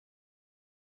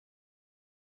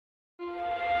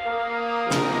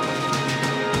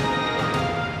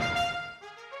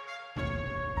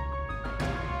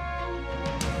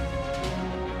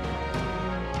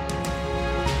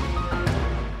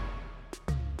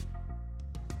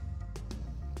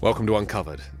Welcome to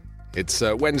Uncovered. It's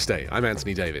Wednesday. I'm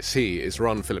Anthony Davis. He is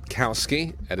Ron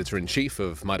Filipkowski, editor-in-chief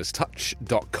of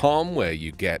MidasTouch.com, where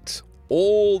you get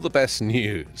all the best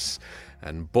news.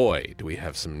 And boy, do we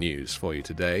have some news for you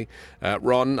today.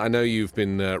 Ron, I know you've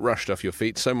been rushed off your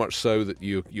feet, so much so that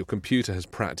your computer has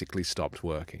practically stopped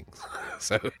working.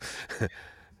 So,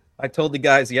 I told the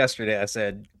guys yesterday, I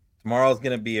said, tomorrow's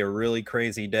going to be a really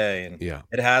crazy day. And yeah.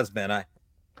 It has been.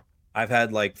 I've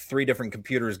had like 3 different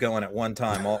computers going at one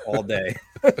time all day.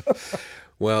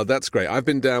 Well, that's great. I've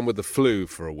been down with the flu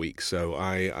for a week, so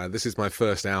this is my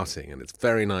first outing, and it's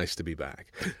very nice to be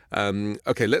back.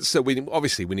 Okay,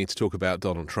 we need to talk about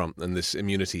Donald Trump and this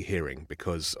immunity hearing,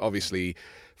 because obviously,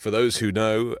 for those who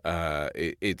know,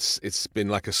 it's been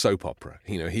like a soap opera.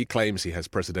 You know, he claims he has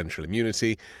presidential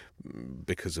immunity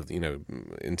because of,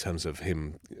 in terms of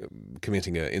him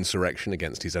committing an insurrection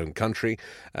against his own country.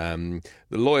 The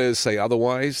lawyers say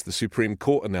otherwise. The Supreme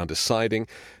Court are now deciding.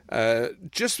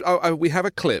 We have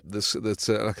a clip that's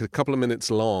like a couple of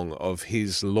minutes long of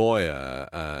his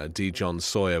lawyer, D. John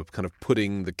Sawyer, kind of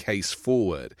putting the case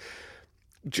forward.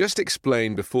 Just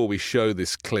explain, before we show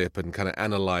this clip and kind of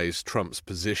analyze Trump's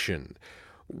position,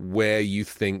 where you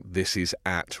think this is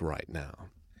at right now.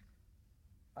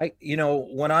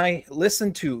 When I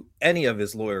listen to any of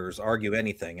his lawyers argue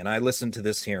anything, and I listened to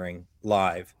this hearing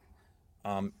live,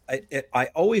 I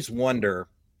always wonder,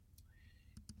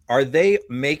 are they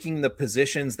making the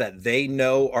positions that they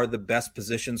know are the best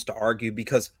positions to argue?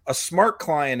 Because a smart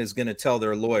client is going to tell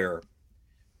their lawyer,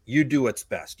 you do what's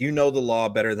best. You know the law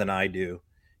better than I do.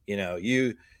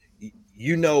 You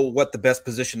know what the best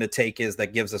position to take is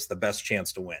that gives us the best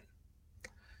chance to win.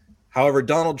 However,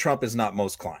 Donald Trump is not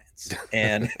most clients.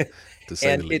 And,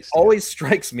 it always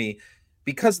strikes me,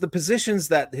 because the positions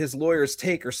that his lawyers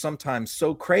take are sometimes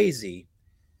so crazy.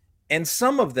 And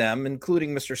some of them,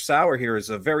 including Mr. Sauer here, is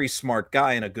a very smart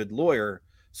guy and a good lawyer.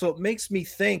 So it makes me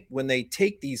think, when they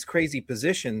take these crazy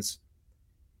positions,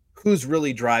 who's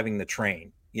really driving the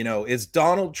train? Is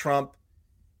Donald Trump,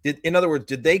 in other words,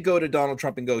 did they go to Donald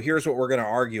Trump and go, here's what we're going to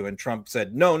argue? And Trump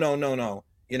said, no.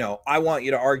 I want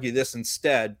you to argue this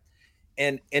instead.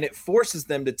 And it forces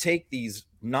them to take these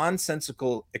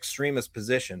nonsensical extremist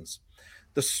positions.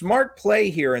 The smart play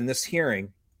here in this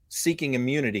hearing, seeking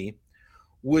immunity,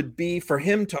 would be for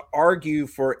him to argue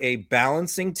for a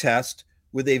balancing test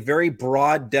with a very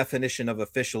broad definition of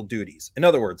official duties. In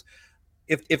other words,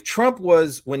 if Trump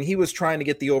was, when he was trying to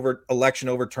get the election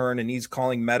overturned, and he's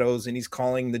calling Meadows, and he's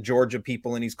calling the Georgia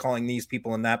people, and he's calling these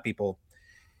people and that people,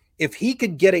 if he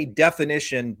could get a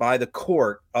definition by the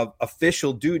court of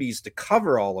official duties to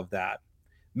cover all of that,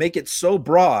 make it so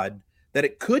broad that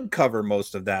it could cover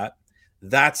most of that,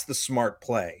 that's the smart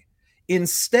play.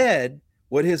 Instead,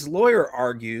 what his lawyer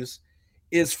argues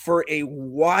is for a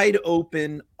wide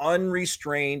open,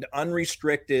 unrestrained,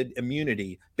 unrestricted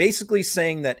immunity, basically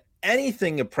saying that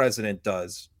anything a president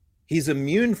does, he's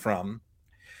immune from,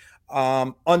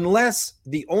 unless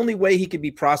the only way he could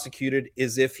be prosecuted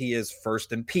is if he is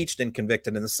first impeached and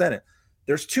convicted in the Senate.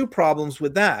 There's 2 problems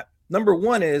with that. Number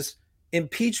one is,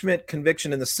 impeachment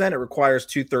conviction in the Senate requires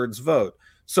 2/3 vote.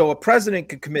 So a president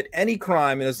could commit any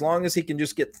crime, and as long as he can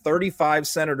just get 35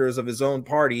 senators of his own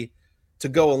party to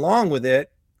go along with it,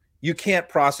 you can't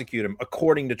prosecute him,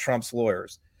 according to Trump's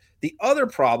lawyers. The other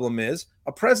problem is,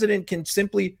 a president can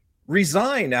simply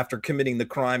resign after committing the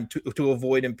crime to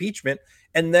avoid impeachment,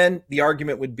 and then the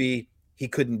argument would be he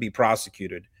couldn't be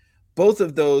prosecuted. Both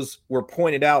of those were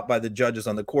pointed out by the judges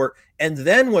on the court, and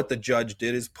then what the judge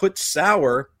did is put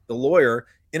Sauer, the lawyer,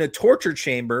 in a torture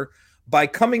chamber by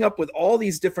coming up with all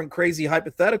these different crazy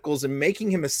hypotheticals and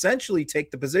making him essentially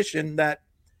take the position that,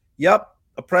 yep,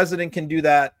 a president can do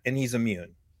that and he's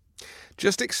immune.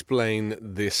 Just explain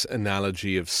this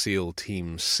analogy of SEAL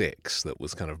Team 6 that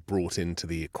was kind of brought into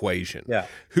the equation. Yeah.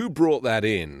 Who brought that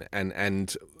in,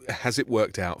 and has it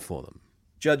worked out for them?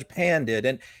 Judge Pan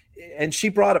did, and she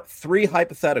brought up 3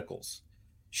 hypotheticals.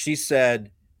 She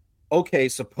said, okay,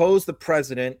 suppose the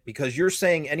president, because you're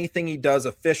saying anything he does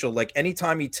official, like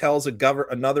anytime he tells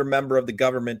another member of the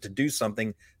government to do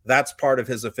something, that's part of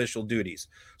his official duties.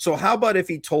 So how about if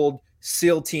he told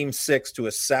SEAL Team 6 to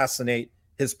assassinate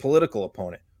his political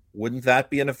opponent? Wouldn't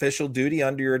that be an official duty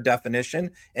under your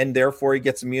definition, and therefore he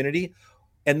gets immunity?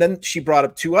 And then she brought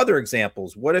up 2 other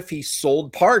examples. What if he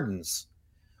sold pardons?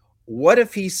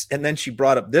 And then she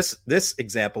brought up this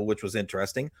example, which was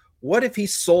interesting. What if he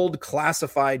sold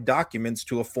classified documents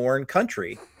to a foreign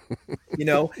country?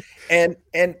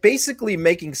 And basically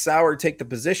making Sauer take the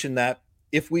position that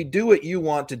if we do what you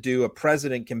want to do, a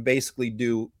president can basically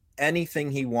do anything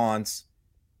he wants.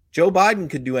 Joe Biden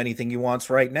could do anything he wants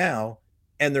right now,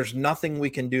 and there's nothing we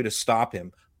can do to stop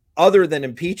him. other than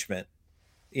impeachment,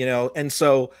 and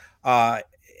so I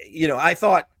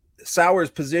thought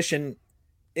Sauer's position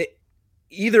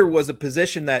either was a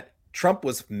position that Trump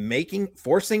was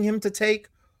forcing him to take,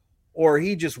 or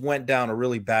he just went down a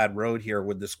really bad road here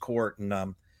with this court,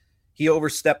 and he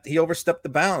overstepped the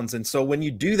bounds. And so when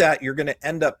you do that, you're going to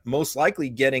end up most likely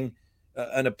getting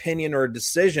an opinion or a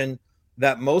decision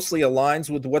that mostly aligns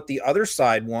with what the other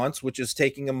side wants, which is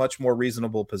taking a much more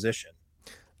reasonable position.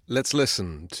 Let's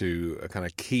listen to a kind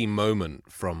of key moment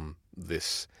from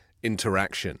this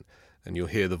interaction, and you'll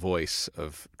hear the voice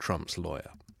of Trump's lawyer.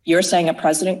 You're saying a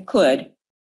president could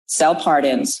sell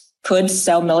pardons, could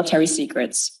sell military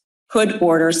secrets, could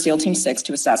order SEAL Team 6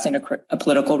 to assassinate a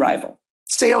political rival.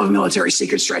 Sale of military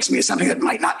secrets strikes me as something that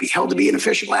might not be held to be an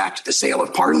official act. The sale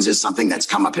of pardons is something that's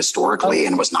come up historically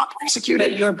and was not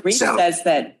prosecuted. But your brief says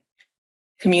that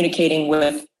communicating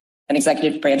with an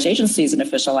executive branch agency is an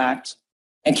official act,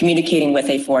 and communicating with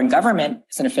a foreign government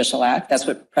is an official act. That's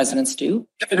what presidents do.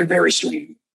 They're very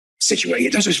strange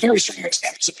situation. Those are very strong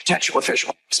examples of potential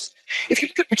official acts. If you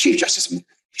look at what Chief Justice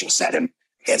Marshall said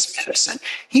against Madison,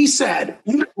 he said,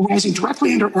 rising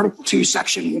directly under Article 2,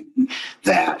 Section 1,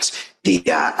 that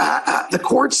the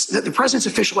courts, that the president's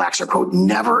official acts are, quote,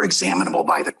 never examinable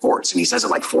by the courts. And he says it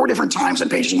like 4 different times on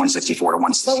pages 164 to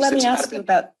 166. Well, let me ask you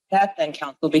about that then,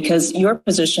 counsel, because your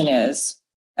position is,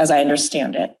 as I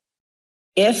understand it,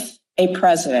 if a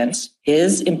president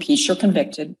is impeached and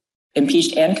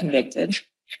convicted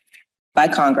by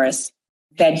Congress,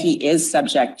 then he is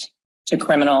subject to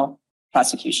criminal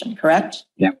prosecution, correct?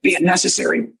 Yeah, be it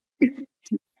necessary.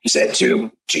 Said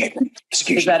to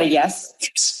prosecution. Is that a yes?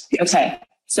 Yes. Yes. Okay.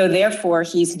 So therefore,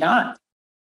 he's not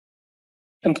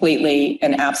completely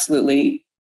and absolutely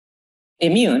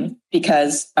immune,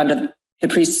 because under the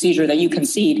procedure that you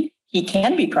concede, he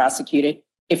can be prosecuted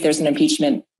if there's an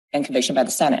impeachment and conviction by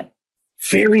the Senate.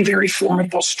 Very, very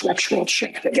formidable structural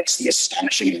check against the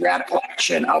astonishing radical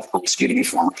action of prosecuting a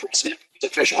former president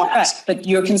with official acts. Correct. But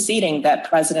you're conceding that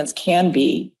presidents can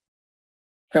be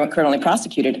criminally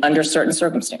prosecuted under certain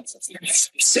circumstances.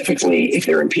 Specifically, if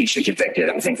they're impeached and convicted,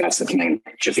 I think that's the main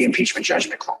branch of the impeachment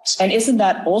judgment clause. And isn't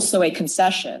that also a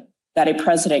concession that a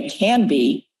president can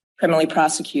be criminally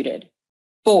prosecuted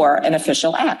for an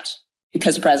official act?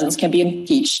 Because presidents can be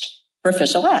impeached for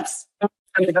official acts.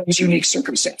 Under those unique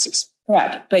circumstances.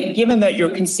 Correct. But given that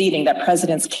you're conceding that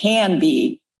presidents can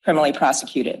be criminally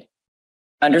prosecuted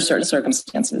under certain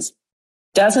circumstances,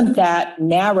 doesn't that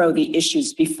narrow the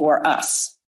issues before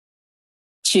us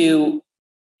to,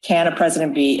 can a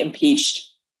president be impeached?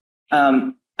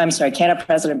 Can a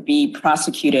president be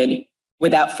prosecuted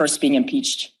without first being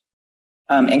impeached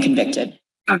and convicted?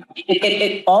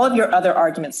 All of your other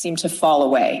arguments seem to fall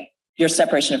away. Your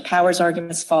separation of powers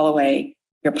arguments fall away.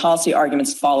 Your policy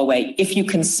arguments fall away if you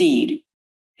concede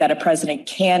that a president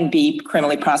can be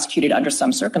criminally prosecuted under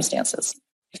some circumstances.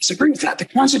 I disagree with that. The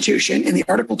Constitution in the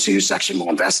Article 2, Section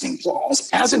 1 vesting clause,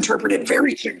 as interpreted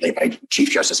very clearly by Chief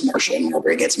Justice Marshall and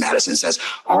Marbury against Madison, says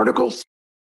Article.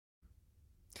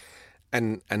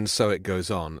 And so it goes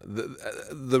on.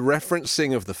 The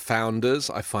referencing of the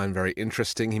founders I find very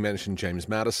interesting. He mentioned James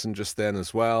Madison just then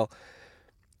as well.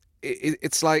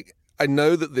 It's like, I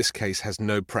know that this case has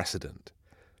no precedent,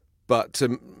 but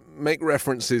to make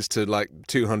references to like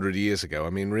 200 years ago, I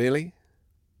mean, really?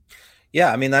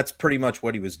 Yeah, I mean, that's pretty much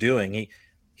what he was doing.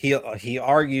 He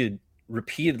argued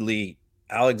repeatedly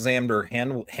Alexander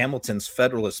Hamilton's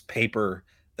Federalist paper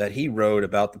that he wrote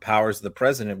about the powers of the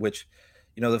president, which,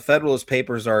 the Federalist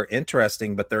Papers are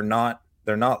interesting, but they're not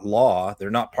law.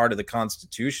 They're not part of the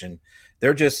Constitution.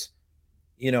 They're just,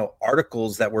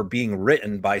 articles that were being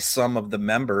written by some of the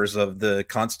members of the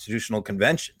Constitutional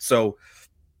Convention. So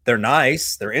they're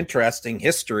nice, they're interesting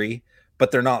history,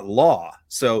 but they're not law.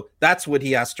 So that's what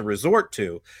he has to resort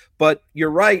to. But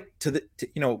you're right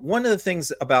one of the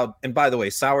things about, and by the way,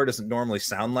 Sauer doesn't normally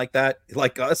sound like that,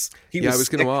 like us. I was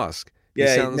going to ask. He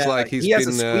Yeah, sounds like he has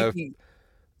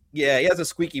a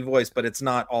squeaky voice, but it's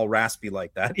not all raspy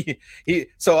like that.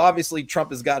 So obviously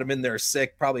Trump has got him in there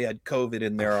sick, probably had COVID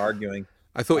in there arguing.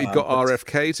 I thought he'd got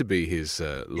RFK to be his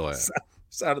lawyer.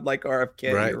 Sounded like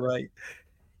RFK, right. You're right.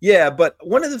 Yeah, but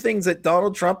one of the things that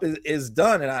Donald Trump is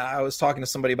done, and I was talking to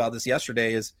somebody about this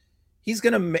yesterday, is he's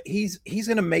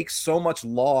gonna make so much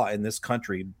law in this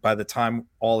country by the time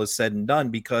all is said and done,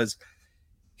 because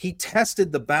he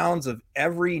tested the bounds of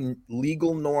every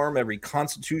legal norm, every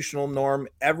constitutional norm,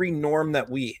 every norm that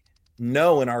we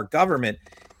know in our government.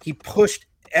 He pushed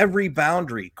every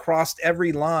boundary, crossed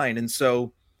every line, and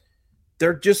so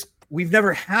we've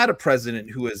never had a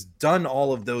president who has done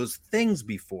all of those things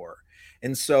before.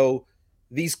 And so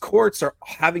these courts are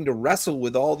having to wrestle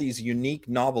with all these unique,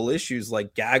 novel issues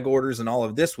like gag orders and all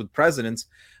of this with presidents,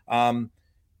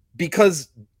 because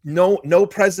no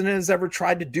president has ever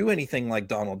tried to do anything like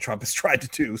Donald Trump has tried to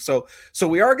do. So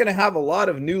we are going to have a lot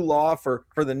of new law for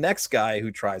the next guy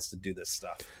who tries to do this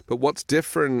stuff. But what's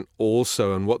different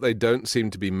also, and what they don't seem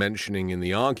to be mentioning in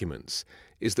the arguments,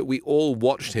 is that we all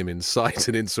watched him incite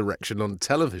an insurrection on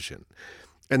television.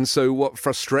 And so what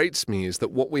frustrates me is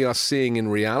that what we are seeing in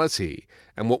reality,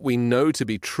 and what we know to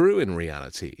be true in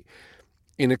reality,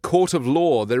 in a court of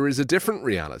law, there is a different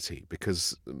reality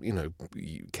because,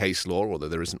 case law, although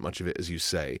there isn't much of it, as you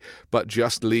say, but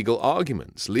just legal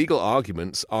arguments. Legal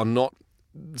arguments are not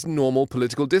normal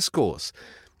political discourse.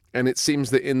 And it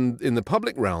seems that in the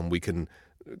public realm, we can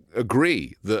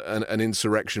agree that an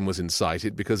insurrection was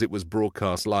incited because it was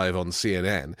broadcast live on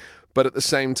CNN. But at the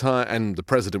same time, and the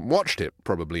president watched it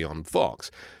probably on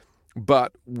Fox,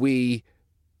 but we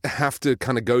have to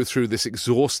kind of go through this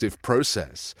exhaustive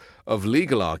process of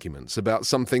legal arguments about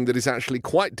something that is actually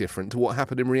quite different to what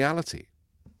happened in reality.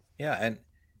 Yeah,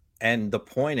 and the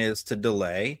point is to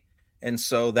delay, and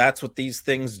so that's what these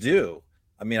things do.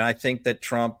 I mean, I think that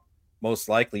Trump most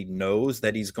likely knows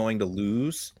that he's going to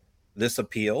lose this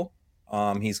appeal.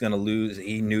 He's going to lose.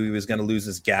 He knew he was going to lose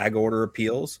his gag order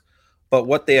appeals, but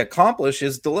what they accomplish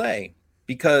is delay,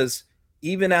 because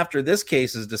even after this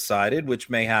case is decided, which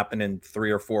may happen in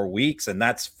 3 or 4 weeks, and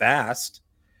that's fast,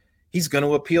 he's going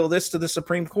to appeal this to the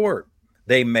Supreme Court.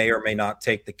 They may or may not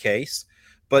take the case,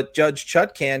 but Judge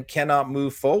Chutkan cannot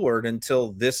move forward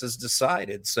until this is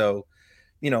decided. So,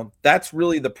 that's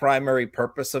really the primary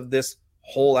purpose of this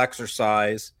whole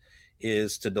exercise,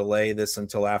 is to delay this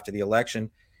until after the election.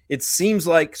 It seems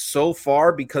like so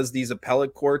far, because these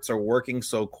appellate courts are working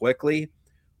so quickly,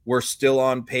 we're still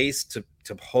on pace to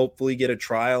hopefully get a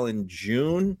trial in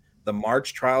June. The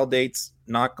March trial date's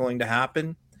not going to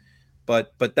happen,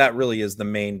 but that really is the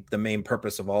main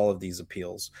purpose of all of these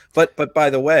appeals. But by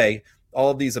the way,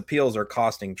 all of these appeals are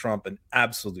costing Trump an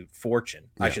absolute fortune.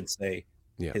 Yeah. I should say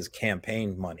his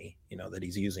campaign money, that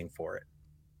he's using for it,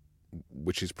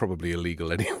 which is probably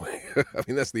illegal anyway. I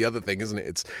mean, that's the other thing, isn't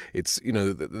it? It's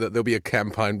there'll be a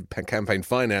campaign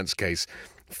finance case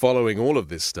following all of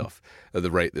this stuff at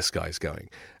the rate this guy's going.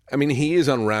 I mean, he is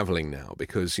unraveling now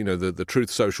because, the Truth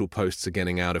Social posts are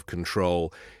getting out of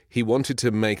control. He wanted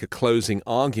to make a closing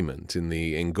argument in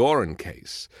the Engoron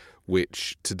case,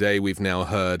 which today we've now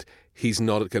heard he's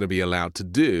not going to be allowed to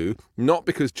do, not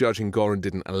because Judge Engoron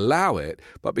didn't allow it,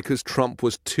 but because Trump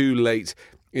was too late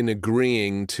in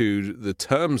agreeing to the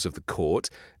terms of the court.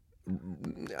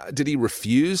 Did he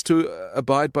refuse to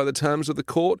abide by the terms of the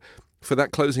court for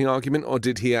that closing argument, or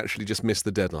did he actually just miss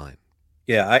the deadline?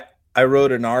 Yeah, I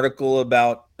wrote an article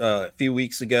about a few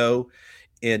weeks ago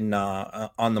on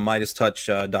the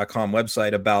MeidasTouch.com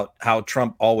website about how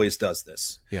Trump always does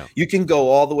this. Yeah. You can go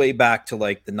all the way back to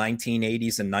like the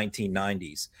 1980s and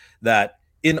 1990s, that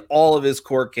in all of his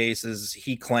court cases,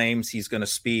 he claims he's going to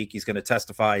speak, he's going to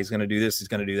testify, he's going to do this, he's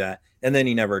going to do that, and then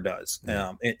he never does.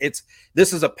 Yeah.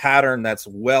 This is a pattern that's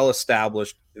well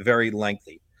established, very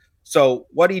lengthy. So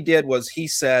what he did was he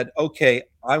said, okay,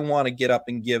 I want to get up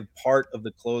and give part of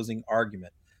the closing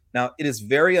argument. Now, it is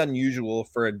very unusual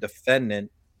for a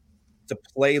defendant to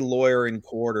play lawyer in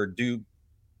court or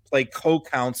play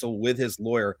co-counsel with his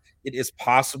lawyer. It is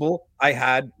possible. I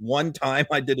had one time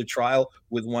I did a trial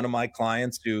with one of my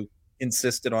clients who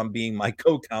insisted on being my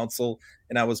co-counsel,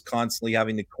 and I was constantly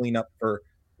having to clean up for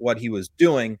what he was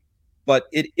doing. But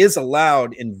it is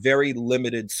allowed in very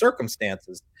limited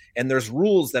circumstances. And there's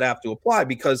rules that have to apply,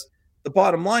 because the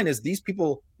bottom line is these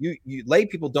people, you lay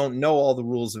people don't know all the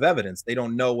rules of evidence. They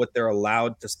don't know what they're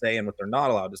allowed to say and what they're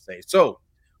not allowed to say. So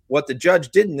what the judge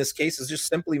did in this case is just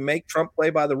simply make Trump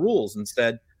play by the rules and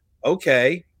said,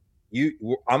 okay,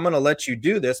 I'm going to let you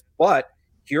do this, but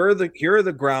here are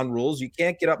the ground rules. You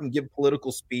can't get up and give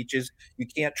political speeches. You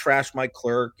can't trash my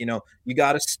clerk. You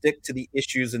got to stick to the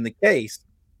issues in the case.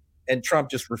 And Trump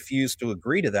just refused to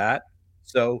agree to that.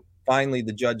 So finally,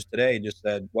 the judge today just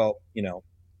said, well,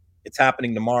 it's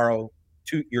happening tomorrow.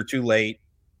 You're too late.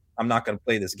 I'm not going to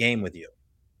play this game with you.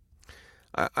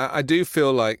 I do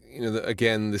feel like, that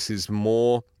again, this is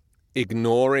more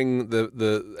ignoring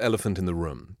the elephant in the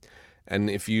room. And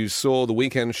if you saw the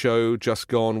weekend show just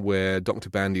gone where Dr.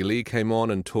 Bandy Lee came on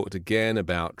and talked again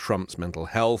about Trump's mental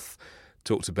health,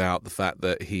 talked about the fact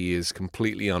that he is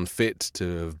completely unfit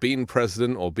to have been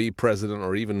president or be president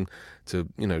or even to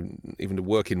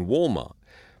work in Walmart.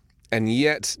 And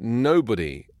yet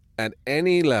nobody at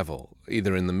any level,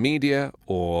 either in the media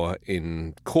or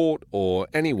in court or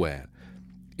anywhere,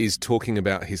 is talking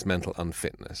about his mental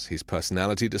unfitness, his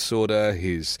personality disorder,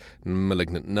 his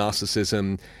malignant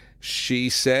narcissism. She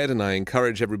said, and I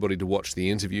encourage everybody to watch the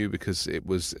interview because it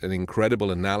was an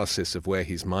incredible analysis of where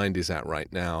his mind is at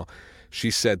right now. She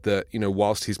said that,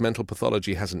 whilst his mental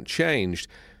pathology hasn't changed,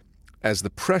 as the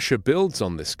pressure builds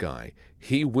on this guy,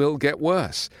 he will get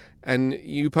worse. And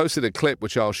you posted a clip,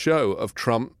 which I'll show, of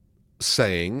Trump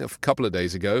saying a couple of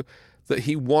days ago that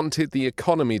he wanted the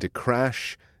economy to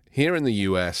crash here in the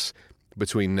U.S.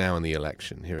 between now and the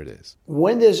election. Here it is.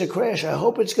 When there's a crash, I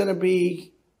hope it's going to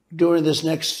be during this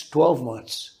next 12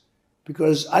 months,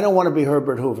 because I don't want to be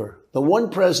Herbert Hoover. The one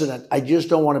president, I just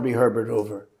don't want to be Herbert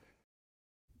Hoover.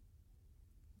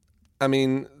 I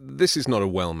mean, this is not a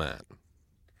well man.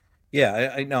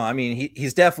 Yeah, I know. I mean,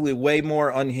 he's definitely way more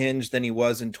unhinged than he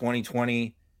was in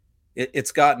 2020.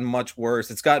 It's gotten much worse.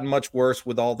 It's gotten much worse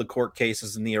with all the court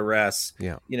cases and the arrests.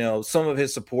 Yeah. Some of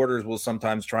his supporters will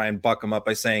sometimes try and buck him up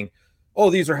by saying, "Oh,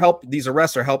 these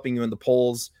arrests are helping you in the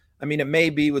polls." I mean, it may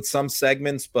be with some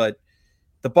segments, but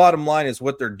the bottom line is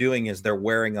what they're doing is they're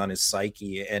wearing on his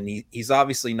psyche, and he's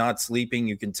obviously not sleeping.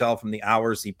 You can tell from the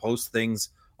hours he posts things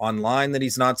online that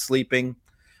he's not sleeping,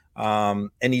 and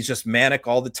he's just manic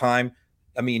all the time.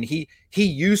 I mean, he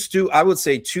used to, I would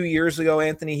say 2 years ago,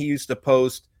 Anthony, he used to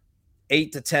post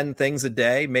 8 to 10 things a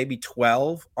day, maybe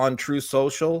 12 on True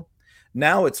Social.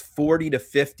 Now it's 40 to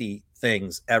 50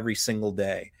 things every single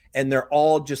day. And they're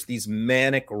all just these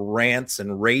manic rants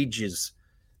and rages.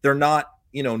 They're not,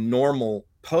 normal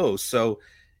posts. So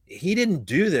he didn't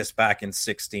do this back in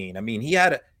 2016. I mean, he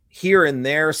had here and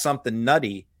there something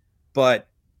nutty, but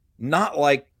not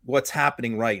like what's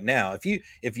happening right now.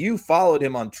 If you followed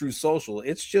him on True Social,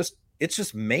 it's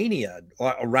just mania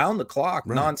around the clock,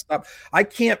 right, nonstop. I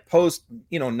can't post,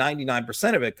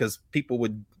 99% of it because people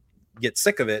would get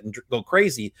sick of it and go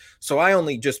crazy. So I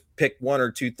only just pick 1 or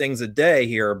 2 things a day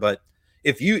here. But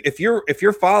if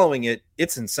you're following it,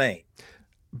 it's insane.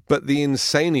 But the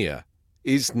insania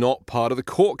is not part of the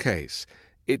court case.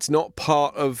 It's not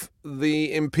part of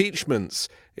the impeachments.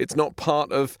 It's not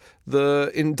part of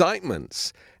the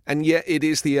indictments. And yet it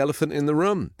is the elephant in the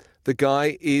room. The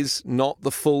guy is not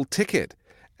the full ticket.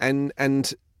 And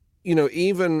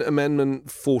even Amendment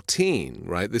 14,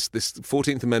 right, this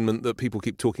 14th Amendment that people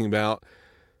keep talking about,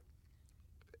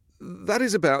 that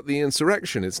is about the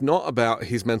insurrection. It's not about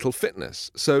his mental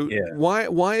fitness. So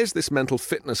why is this mental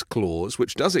fitness clause,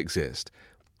 which does exist,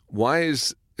 why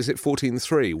is it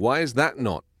 14.3? Why is that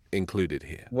not included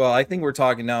here? Well, I think we're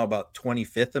talking now about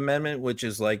 25th Amendment, which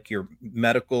is like your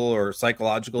medical or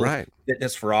psychological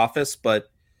fitness for office. But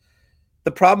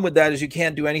the problem with that is you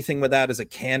can't do anything with that as a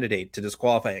candidate to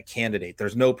disqualify a candidate.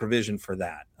 There's no provision for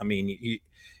that. I mean,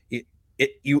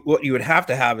 what you would have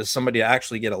to have is somebody to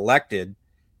actually get elected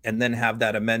and then have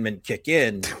that amendment kick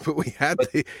in. But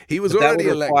he was already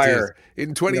elected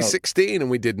in 2016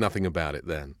 and we did nothing about it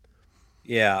then.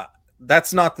 Yeah,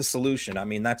 that's not the solution. I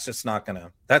mean, that's not going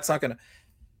to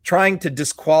trying to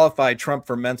disqualify Trump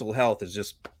for mental health is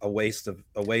just a waste of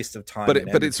time.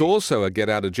 But it's also a get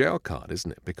out of jail card,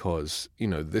 isn't it? Because,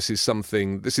 this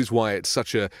is why it's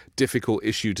such a difficult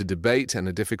issue to debate and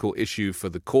a difficult issue for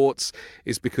the courts,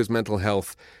 is because mental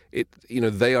health,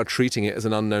 they are treating it as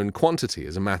an unknown quantity,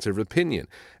 as a matter of opinion.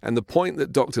 And the point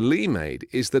that Dr. Lee made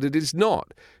is that it is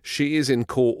not. She is in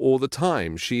court all the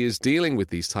time. She is dealing with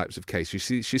these types of cases.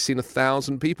 She's seen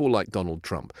 1,000 people like Donald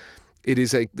Trump.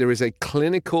 There is a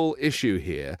clinical issue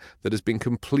here that has been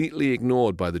completely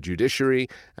ignored by the judiciary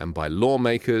and by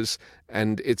lawmakers,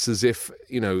 and it's as if,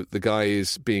 the guy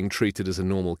is being treated as a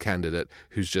normal candidate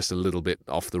who's just a little bit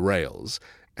off the rails.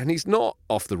 And he's not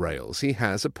off the rails. He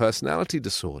has a personality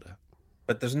disorder.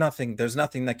 But there's nothing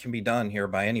that can be done here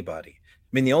by anybody. I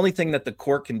mean, the only thing that the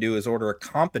court can do is order a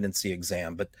competency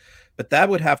exam, but that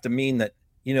would have to mean that,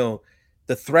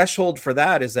 the threshold for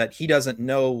that is that he doesn't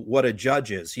know what a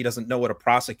judge is. He doesn't know what a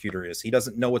prosecutor is. He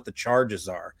doesn't know what the charges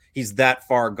are. He's that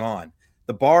far gone.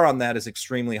 The bar on that is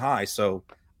extremely high. So,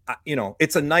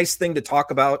 it's a nice thing to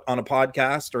talk about on a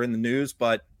podcast or in the news,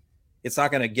 but it's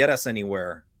not going to get us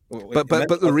anywhere. But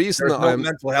the reason that I'm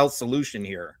mental health solution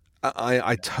here.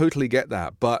 I totally get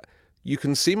that. But you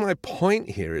can see my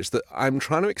point here is that I'm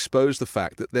trying to expose the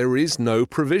fact that there is no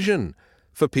provision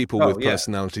for people with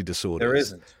personality disorders. There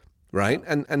isn't. Right.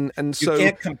 And so you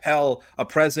can't compel a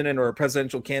president or a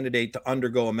presidential candidate to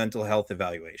undergo a mental health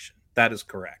evaluation. That is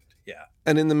correct. Yeah.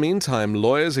 And in the meantime,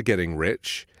 lawyers are getting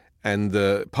rich and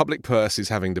the public purse is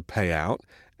having to pay out.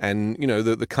 And,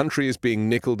 the country is being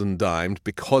nickeled and dimed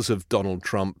because of Donald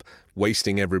Trump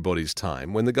wasting everybody's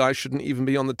time when the guy shouldn't even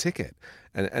be on the ticket.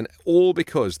 And all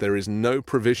because there is no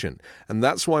provision. And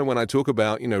that's why when I talk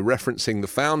about, referencing the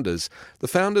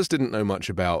founders didn't know much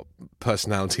about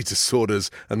personality disorders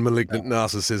and malignant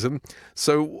narcissism.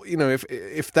 So,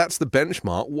 if that's the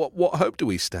benchmark, what hope do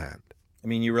we stand? I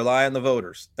mean, you rely on the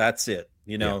voters. That's it.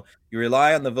 You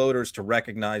rely on the voters to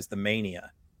recognize the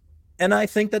mania. And I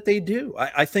think that they do.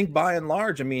 I think by and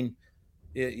large, I mean,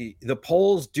 the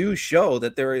polls do show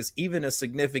that there is even a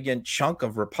significant chunk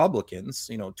of Republicans,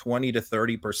 20 to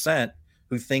 30%,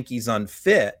 who think he's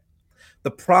unfit.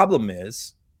 The problem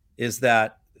is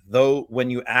that though when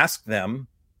you ask them,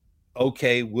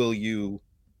 okay, will you,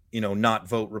 not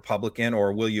vote Republican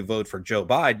or will you vote for Joe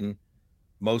Biden?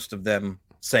 Most of them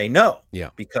say no.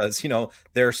 Yeah. Because,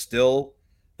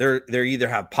 they're either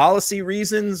have policy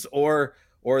reasons or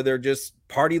they're just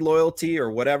party loyalty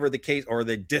or whatever the case, or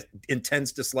the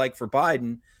intense dislike for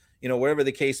Biden, whatever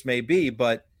the case may be.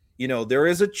 But, there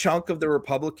is a chunk of the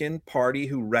Republican Party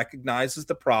who recognizes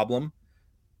the problem,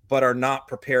 but are not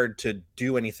prepared to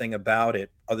do anything about it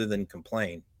other than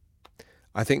complain.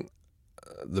 I think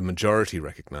the majority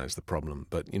recognize the problem,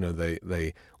 but,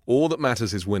 they all that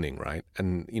matters is winning, right?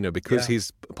 And, because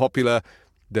he's popular,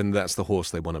 then that's the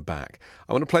horse they want to back.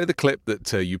 I want to play the clip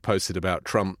that you posted about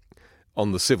Trump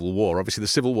on the Civil War. Obviously, the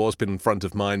Civil War has been in front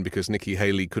of mind because Nikki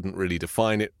Haley couldn't really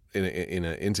define it in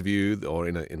an interview or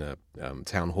in a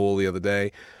town hall the other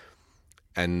day.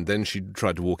 And then she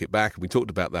tried to walk it back. We talked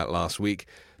about that last week.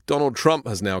 Donald Trump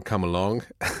has now come along.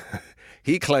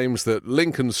 He claims that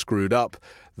Lincoln screwed up,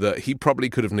 that he probably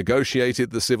could have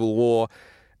negotiated the Civil War.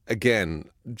 Again,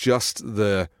 just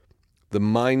the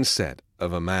mindset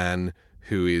of a man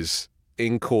who is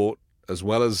in court as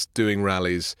well as doing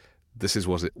rallies. This is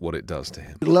what it does to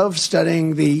him. I love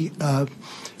studying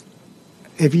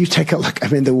if you take a look,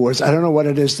 the wars, I don't know what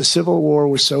it is. The Civil War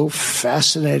was so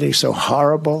fascinating, so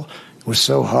horrible. It was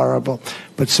so horrible,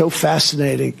 but so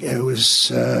fascinating. It was,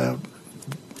 it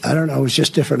was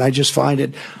just different. I just find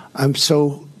it, I'm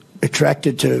so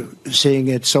attracted to seeing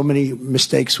it. So many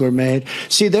mistakes were made.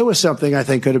 See, there was something I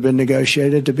think could have been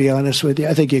negotiated, to be honest with you.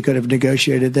 I think you could have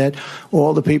negotiated that.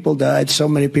 All the people died. So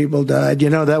many people died.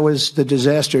 That was the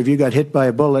disaster. If you got hit by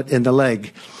a bullet in the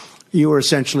leg, you were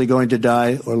essentially going to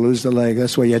die or lose the leg.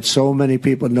 That's why you had so many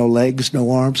people, no legs, no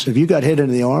arms. If you got hit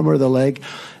in the arm or the leg,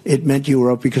 it meant you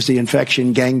were up because the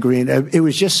infection, gangrene. It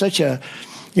was just such a,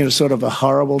 sort of a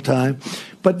horrible time.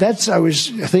 But I was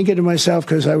thinking to myself,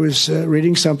 because I was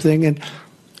reading something, and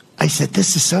I said,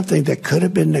 this is something that could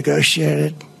have been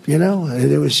negotiated.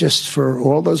 It was just for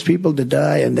all those people to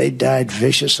die, and they died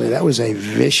viciously. That was a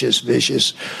vicious,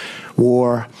 vicious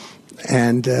war.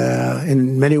 And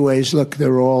in many ways, look,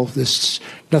 there's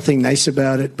nothing nice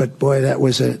about it. But boy, that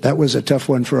was a tough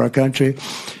one for our country.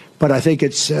 But I think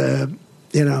it's,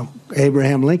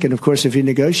 Abraham Lincoln. Of course, if he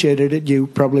negotiated it, you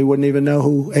probably wouldn't even know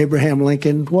who Abraham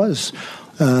Lincoln was.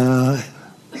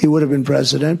 He would have been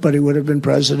president, but he would have been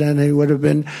president. He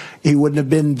wouldn't have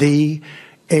been the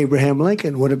Abraham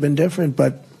Lincoln. Would have been different,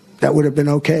 but that would have been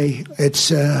okay.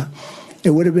 It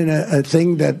would have been a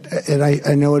thing that, and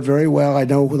I know it very well. I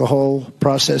know the whole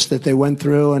process that they went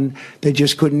through, and they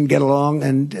just couldn't get along.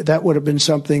 And that would have been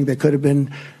something that could have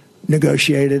been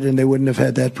negotiated, and they wouldn't have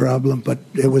had that problem. But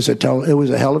it was a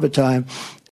hell of a time.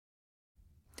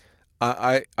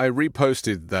 I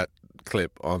reposted that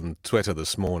clip on Twitter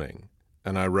this morning,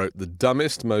 and I wrote, the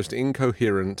dumbest, most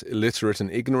incoherent, illiterate,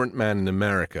 and ignorant man in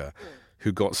America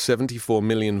who got 74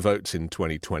 million votes in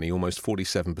 2020, almost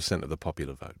 47% of the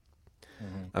popular vote.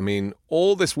 I mean,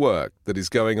 all this work that is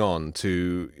going on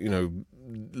to,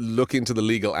 look into the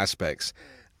legal aspects,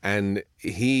 and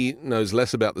he knows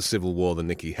less about the Civil War than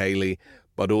Nikki Haley,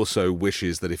 but also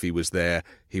wishes that if he was there,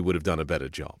 he would have done a better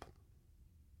job.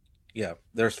 Yeah,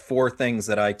 there's 4 things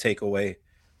that I take away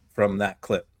from that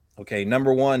clip. Okay,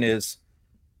 number one is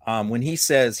when he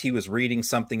says he was reading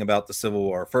something about the Civil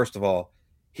War, first of all,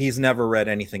 he's never read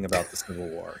anything about the Civil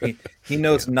War. He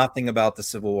knows nothing about the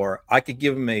Civil War. I could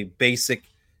give him a basic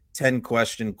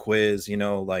 10-question quiz,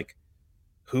 like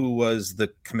who was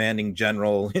the commanding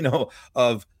general,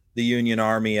 of the Union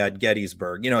Army at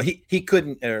Gettysburg. He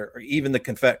couldn't, or even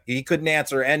he couldn't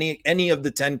answer any of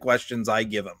the 10 questions I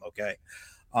give him. Okay.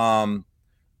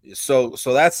 So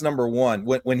that's number one.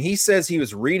 When he says he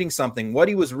was reading something, what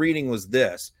he was reading was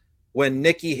this. When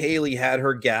Nikki Haley had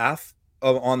her gaffe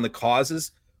on the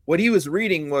causes, what he was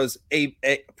reading was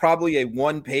probably a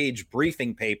 1-page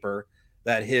briefing paper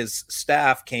that his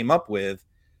staff came up with,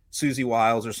 Susie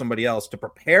Wiles or somebody else, to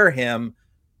prepare him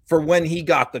for when he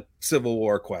got the Civil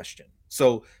War question.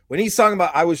 So when he's talking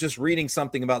about, I was just reading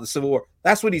something about the Civil War,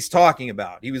 that's what he's talking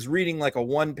about. He was reading like a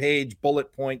one-page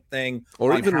bullet point thing.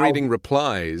 Or even reading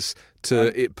replies to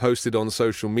it posted on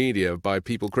social media by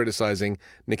people criticizing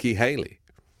Nikki Haley.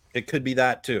 It could be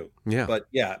that too. Yeah.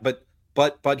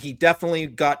 But he definitely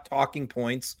got talking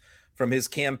points from his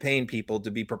campaign people to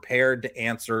be prepared to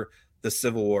answer the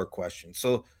Civil War question.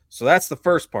 So that's the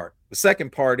first part. The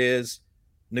second part is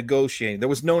negotiating. There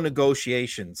was no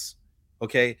negotiations.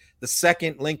 Okay. The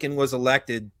second Lincoln was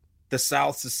elected, the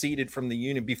South seceded from the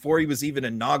Union before he was even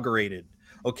inaugurated.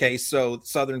 Okay. So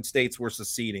Southern states were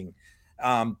seceding.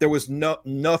 There was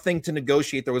nothing to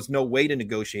negotiate. There was no way to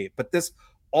negotiate. But this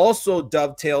also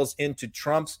dovetails into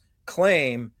Trump's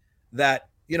claim that,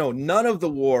 none of the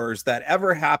wars that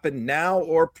ever happened now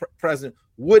or present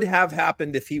would have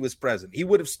happened if he was president. He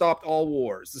would have stopped all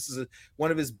wars. This is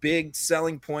one of his big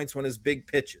selling points, one of his big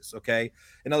pitches. Okay.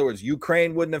 In other words,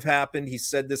 Ukraine wouldn't have happened. He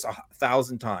said this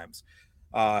 1,000 times.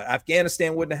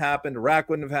 Afghanistan wouldn't have happened. Iraq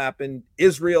wouldn't have happened.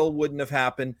 Israel wouldn't have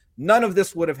happened. None of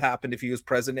this would have happened if he was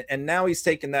president. And now he's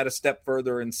taken that a step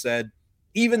further and said,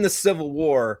 even the Civil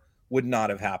War would not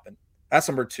have happened. That's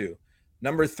number two.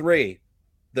 Number three,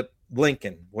 the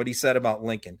Lincoln, what he said about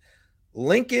Lincoln.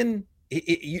 Reagan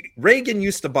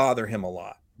used to bother him a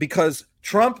lot because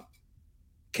Trump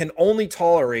can only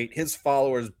tolerate his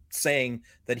followers saying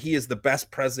that he is the best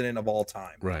president of all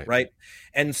time. Right.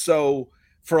 And so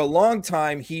for a long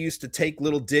time, he used to take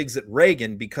little digs at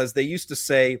Reagan because they used to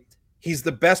say he's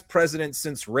the best president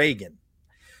since Reagan.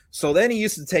 So then he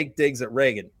used to take digs at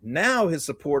Reagan. Now his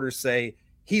supporters say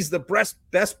he's the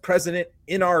best president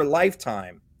in our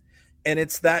lifetime. And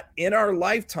it's that in our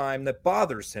lifetime that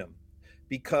bothers him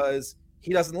because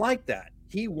he doesn't like that.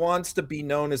 He wants to be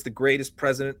known as the greatest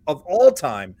president of all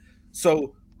time.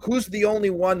 So who's the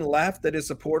only one left that his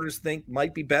supporters think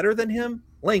might be better than him?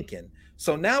 Lincoln.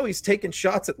 So now he's taking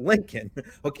shots at Lincoln.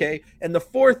 Okay. And the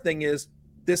fourth thing is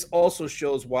this also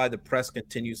shows why the press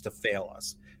continues to fail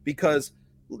us, because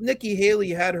Nikki Haley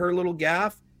had her little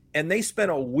gaffe and they spent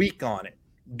a week on it,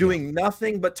 doing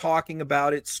nothing but talking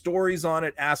about it, stories on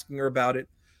it, asking her about it.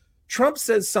 Trump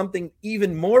says something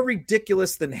even more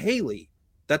ridiculous than Haley,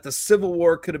 that the Civil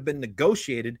War could have been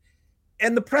negotiated,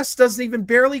 and the press doesn't even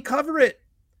barely cover it.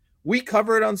 We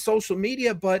cover it on social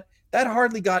media, but that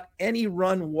hardly got any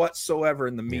run whatsoever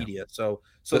in the media. So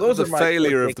those are the my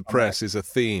failure of the press is a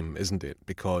theme, isn't it?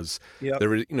 Because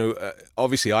there is,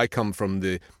 obviously I come from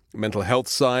the mental health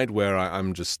side where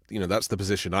I'm just, that's the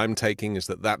position I'm taking, is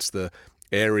that's the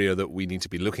area that we need to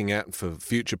be looking at for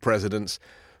future presidents.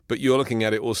 But you're looking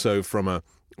at it also from a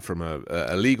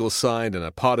legal side and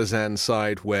a partisan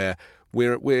side where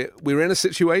we're in a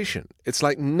situation. It's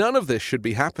like none of this should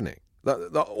be happening.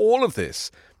 All of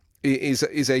this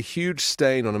is a huge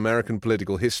stain on American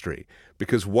political history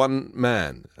because one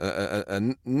man,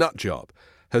 a nut job,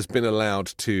 has been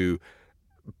allowed to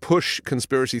push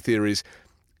conspiracy theories,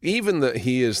 even that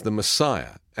he is the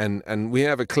Messiah. And we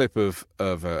have a clip of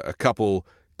a couple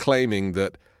claiming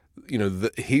that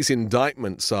that his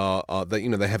indictments are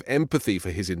that they have empathy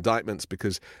for his indictments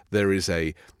because there is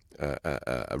a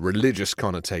religious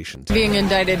connotation to being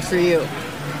indicted for you.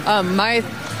 My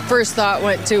first thought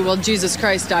went to, well, Jesus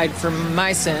Christ died for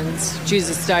my sins.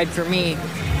 Jesus died for me.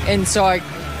 And so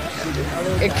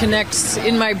it connects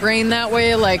in my brain that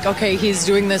way, like, okay, he's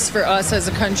doing this for us as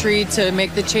a country to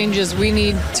make the changes we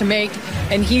need to make,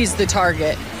 and he's the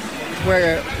target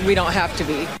where we don't have to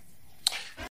be.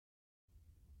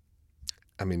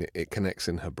 I mean, it connects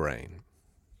in her brain.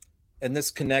 And this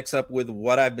connects up with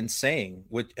what I've been saying,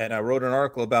 and I wrote an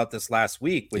article about this last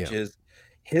week, which is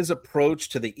his approach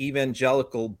to the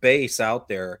evangelical base out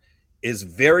there is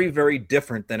very, very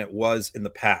different than it was in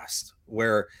the past,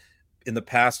 where in the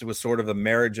past it was sort of a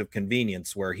marriage of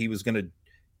convenience where he was going to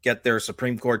get their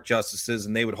Supreme Court justices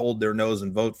and they would hold their nose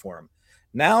and vote for him.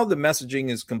 Now the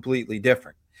messaging is completely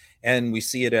different. And we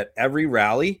see it at every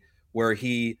rally where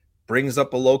he brings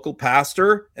up a local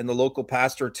pastor and the local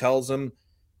pastor tells him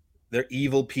they're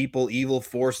evil people, evil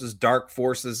forces, dark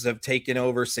forces have taken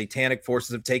over, satanic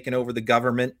forces have taken over the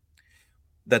government,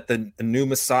 that the new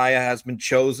Messiah has been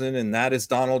chosen, and that is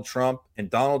Donald Trump, and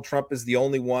Donald Trump is the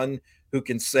only one who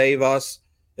can save us,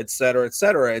 et cetera, et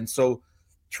cetera. And so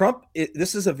Trump,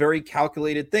 this is a very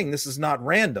calculated thing. This is not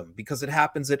random because it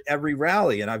happens at every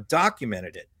rally, and I've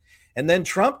documented it. And then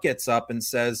Trump gets up and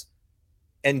says,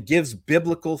 and gives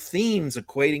biblical themes,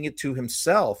 equating it to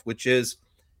himself, which is,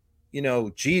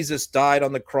 Jesus died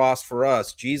on the cross for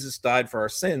us. Jesus died for our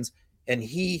sins. And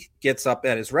he gets up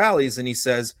at his rallies and he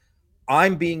says,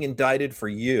 I'm being indicted for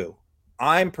you.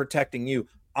 I'm protecting you.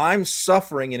 I'm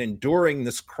suffering and enduring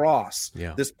this cross,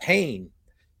 this pain.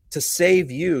 to save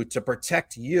you, to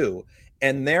protect you.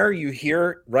 And there you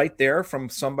hear right there from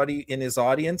somebody in his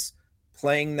audience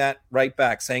playing that right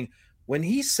back, saying, when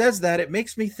he says that, it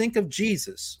makes me think of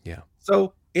Jesus. Yeah.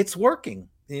 So it's working,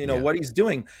 what he's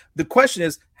doing. The question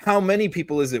is, how many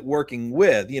people is it working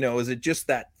with? Is it just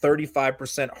that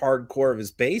 35% hardcore of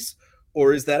his base,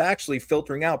 or is that actually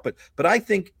filtering out? But I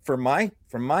think from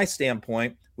my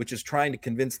standpoint, which is trying to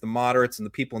convince the moderates and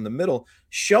the people in the middle,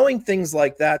 showing things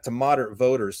like that to moderate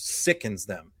voters sickens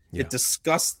them. Yeah. It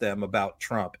disgusts them about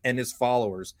Trump and his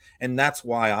followers, and that's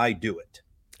why I do it.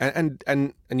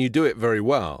 And you do it very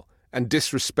well. And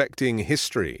disrespecting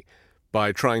history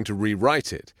by trying to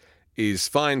rewrite it is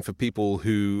fine for people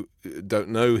who don't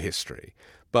know history.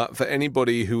 But for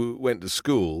anybody who went to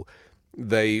school,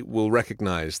 they will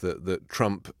recognize that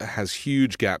Trump has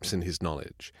huge gaps in his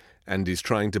knowledge and is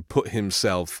trying to put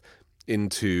himself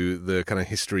into the kind of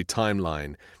history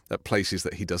timeline at places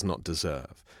that he does not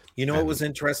deserve. What was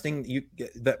interesting?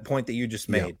 That point that you just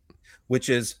made, which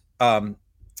is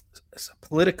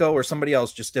Politico or somebody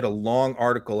else just did a long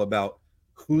article about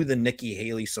who the Nikki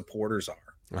Haley supporters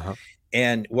are. Uh-huh.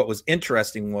 And what was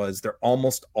interesting was they're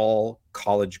almost all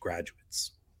college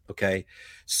graduates. Okay.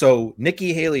 So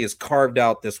Nikki Haley has carved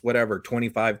out this,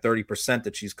 25-30%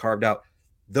 that she's carved out.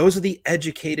 Those are the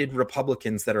educated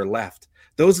Republicans that are left.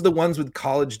 Those are the ones with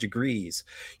college degrees.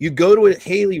 You go to a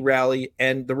Haley rally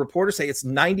and the reporters say it's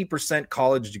 90%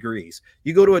 college degrees.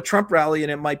 You go to a Trump rally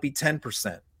and it might be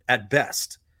 10% at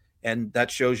best. And that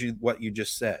shows you what you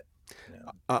just said.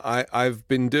 I've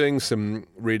been doing some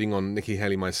reading on Nikki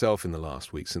Haley myself in the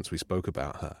last week since we spoke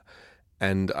about her.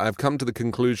 And I've come to the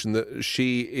conclusion that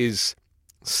she is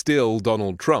still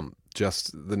Donald Trump,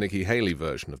 just the Nikki Haley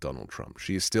version of Donald Trump.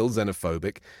 She is still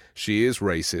xenophobic. She is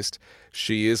racist.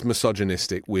 She is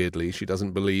misogynistic, weirdly. She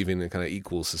doesn't believe in a kind of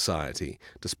equal society,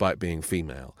 despite being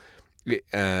female.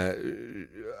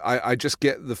 I just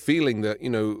get the feeling that,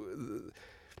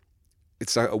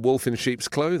 it's like a wolf in sheep's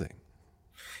clothing.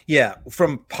 Yeah,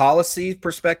 from policy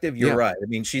perspective, you're right. I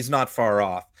mean, she's not far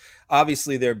off.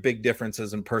 Obviously, there are big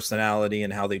differences in personality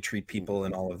and how they treat people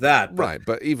and all of that.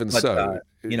 But even so,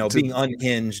 being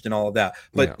unhinged and all of that.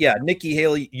 But Nikki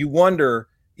Haley, you wonder,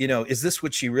 is this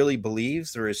what she really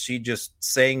believes, or is she just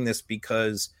saying this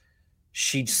because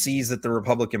she sees that the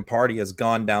Republican Party has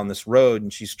gone down this road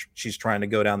and she's trying to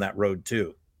go down that road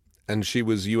too? And she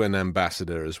was UN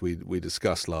ambassador, as we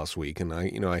discussed last week, and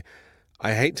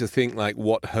I hate to think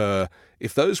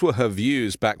if those were her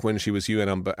views back when she was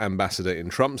UN ambassador in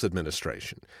Trump's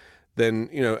administration, then,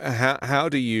 how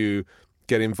do you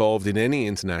get involved in any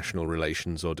international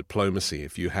relations or diplomacy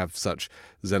if you have such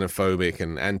xenophobic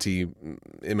and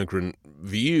anti-immigrant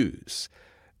views?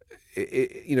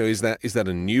 Is that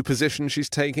a new position she's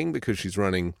taking because she's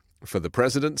running for the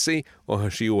presidency, or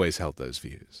has she always held those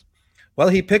views? Well,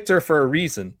 he picked her for a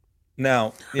reason.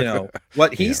 Now,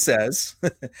 what he says,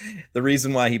 the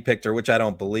reason why he picked her, which I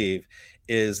don't believe,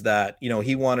 is that,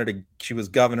 she was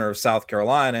governor of South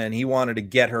Carolina and he wanted to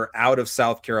get her out of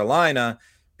South Carolina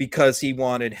because he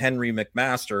wanted Henry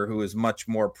McMaster, who is much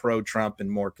more pro-Trump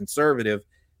and more conservative,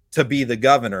 to be the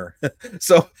governor.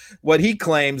 So what he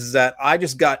claims is that I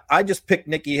just picked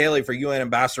Nikki Haley for UN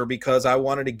ambassador because I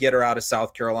wanted to get her out of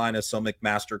South Carolina so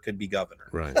McMaster could be governor.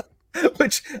 Right.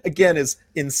 Which again is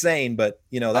insane, but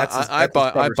that's I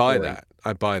buy that.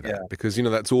 I buy that because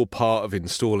that's all part of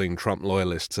installing Trump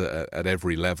loyalists at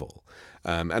every level,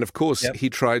 and of course he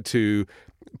tried to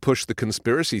push the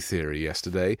conspiracy theory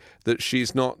yesterday that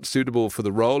she's not suitable for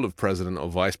the role of president or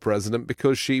vice president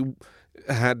because she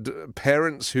had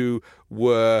parents who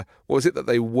were, what was it, that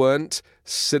they weren't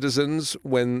citizens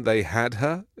when they had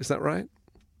her? Is that right?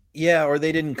 Yeah, or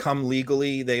they didn't come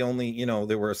legally. They only,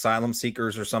 they were asylum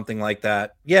seekers or something like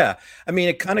that. Yeah. I mean,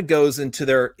 it kind of goes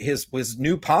into his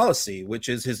new policy, which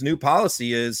is his new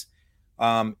policy is,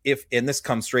 and this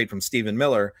comes straight from Stephen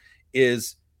Miller,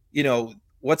 is,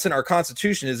 what's in our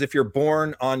Constitution is if you're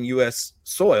born on U.S.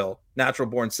 soil, natural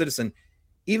born citizen,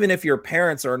 even if your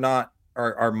parents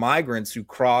are migrants who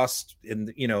crossed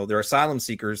and, they're asylum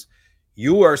seekers,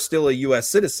 you are still a U.S.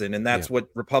 citizen. And that's what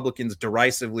Republicans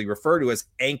derisively refer to as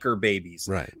anchor babies.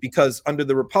 Right. Because under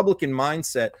the Republican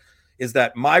mindset is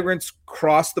that migrants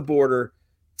cross the border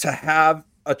to have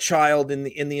a child in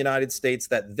the United States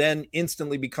that then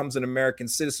instantly becomes an American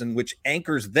citizen, which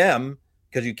anchors them,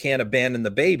 because you can't abandon the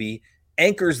baby,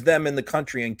 anchors them in the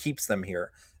country and keeps them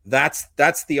here. That's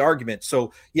the argument.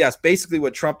 So yes, basically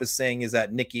what Trump is saying is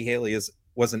that Nikki Haley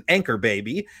was an anchor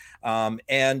baby.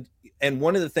 And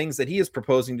one of the things that he is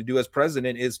proposing to do as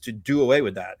president is to do away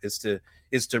with that, is to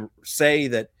say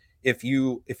that, if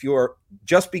you're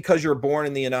just because you're born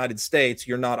in the United States,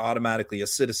 you're not automatically a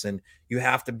citizen. You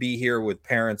have to be here with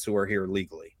parents who are here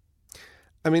legally.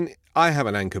 I mean, I have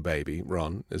an anchor baby,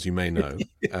 Ron, as you may know.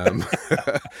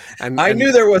 And I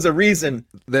knew there was a reason.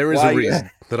 There is a reason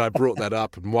that I brought that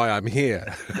up and why I'm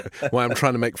here, why I'm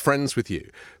trying to make friends with you.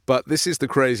 But this is the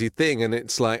crazy thing. And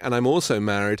it's like, and I'm also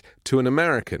married to an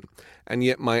American. And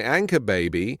yet my anchor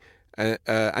baby,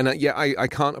 I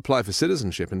can't apply for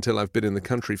citizenship until I've been in the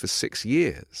country for 6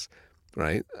 years.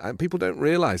 Right? And people don't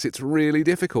realize it's really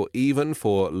difficult, even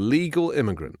for legal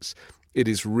immigrants. It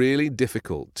is really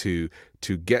difficult to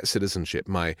get citizenship.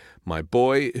 My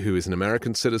boy, who is an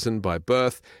American citizen by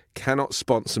birth, cannot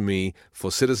sponsor me for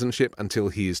citizenship until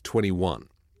he is 21,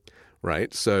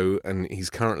 right? So, and he's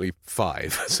currently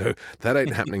 5, so that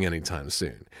ain't happening anytime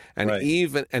soon. And right.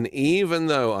 even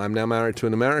though I'm now married to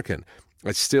an American,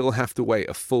 I still have to wait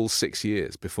a full 6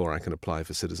 years before I can apply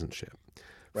for citizenship.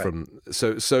 Right.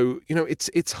 So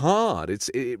it's hard.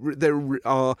 There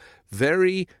are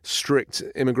very strict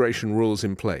immigration rules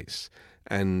in place,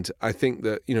 and I think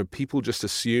that people just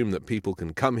assume that people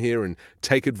can come here and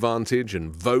take advantage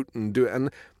and vote and do it, and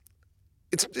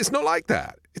it's not like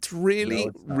that. It's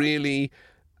really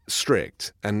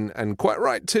strict and quite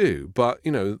right too. But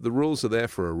the rules are there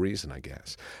for a reason, I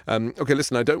guess. Okay,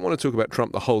 listen, I don't want to talk about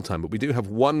Trump the whole time, but we do have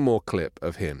one more clip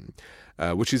of him.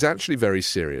 Which is actually very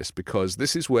serious, because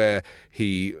this is where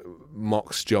he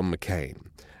mocks John McCain.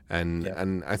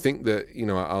 And I think that,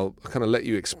 I'll kind of let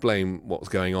you explain what's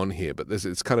going on here, but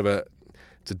it's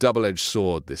a double-edged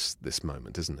sword, this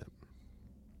moment, isn't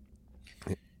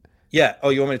it? Yeah. Oh,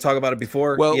 you want me to talk about it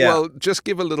before? Well, just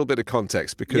give a little bit of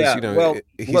context, because,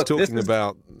 he's talking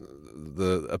about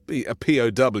a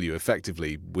POW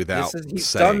effectively without he's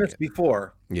saying done this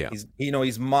before. Yeah.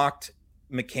 He's mocked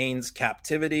McCain's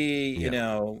captivity.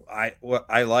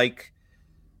 I like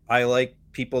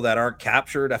people that aren't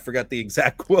captured. I forgot the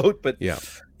exact quote, but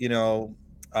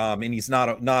and he's not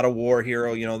a war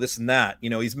hero, this and that.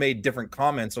 He's made different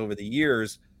comments over the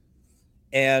years.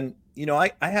 And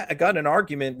I got an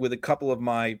argument with a couple of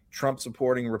my Trump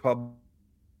supporting Republican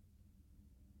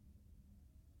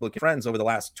friends over the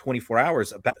last 24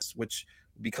 hours about this,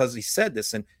 because he said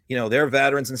this, and they're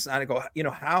veterans, and I go,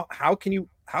 how can you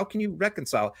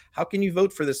reconcile? How can you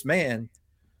vote for this man,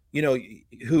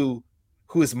 who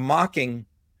is mocking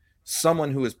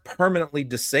someone who is permanently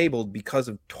disabled because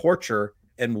of torture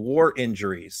and war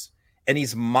injuries, and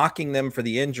he's mocking them for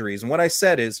the injuries? And what I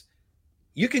said is,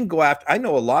 you can go after. I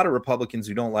know a lot of Republicans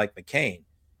who don't like McCain.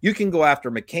 You can go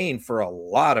after McCain for a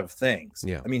lot of things.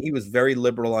 Yeah. I mean, he was very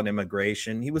liberal on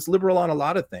immigration. He was liberal on a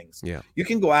lot of things. Yeah. You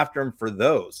can go after him for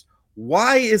those.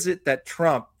 Why is it that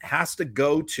Trump has to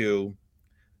go to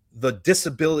the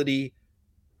disability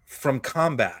from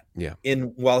combat? Yeah.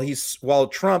 While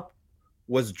Trump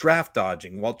was draft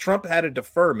dodging, while Trump had a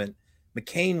deferment,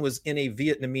 McCain was in a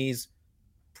Vietnamese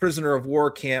prisoner of war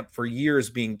camp for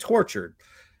years being tortured.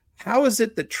 How is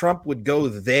it that Trump would go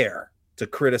there to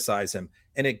criticize him?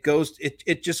 And it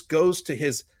just goes to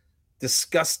his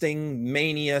disgusting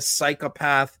mania,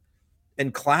 psychopath,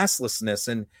 and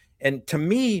classlessness. And to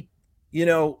me,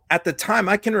 at the time,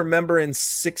 I can remember in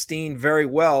 2016 very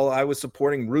well, I was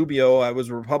supporting Rubio. I was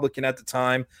a Republican at the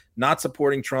time, not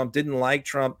supporting Trump, didn't like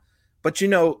Trump, but,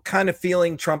 kind of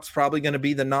feeling Trump's probably going to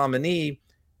be the nominee.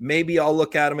 Maybe I'll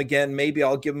look at him again. Maybe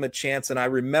I'll give him a chance. And I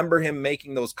remember him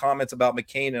making those comments about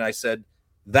McCain, and I said,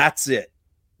 that's it.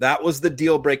 That was the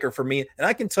deal breaker for me. And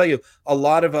I can tell you, a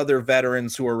lot of other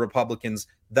veterans who are Republicans,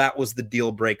 that was the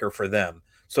deal breaker for them.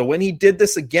 So when he did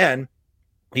this again,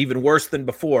 even worse than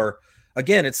before,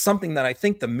 again, it's something that I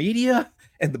think the media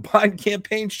and the Biden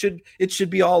campaign should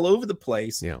be all over the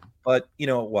place. Yeah. But, it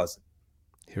wasn't.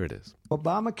 Here it is.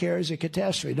 Obamacare is a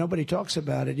catastrophe. Nobody talks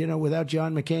about it. Without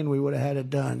John McCain, we would have had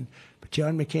it done. But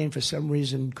John McCain, for some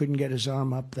reason, couldn't get his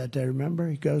arm up that day. Remember?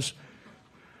 He goes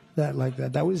like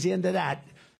that. That was the end of that.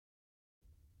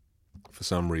 For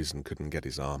some reason, couldn't get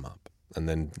his arm up, and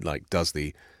then does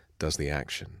the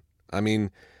action. I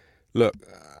mean, look,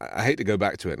 I hate to go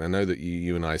back to it, and I know that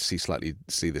you and I see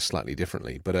this slightly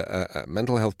differently. But a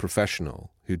mental health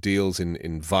professional who deals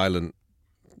in violent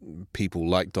people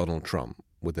like Donald Trump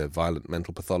with their violent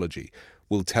mental pathology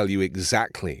will tell you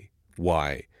exactly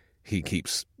why he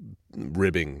keeps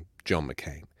ribbing John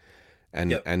McCain.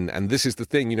 And this is the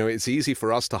thing, it's easy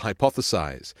for us to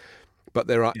hypothesize, but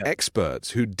there are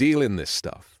experts who deal in this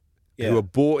stuff, who are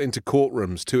brought into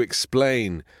courtrooms to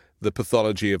explain the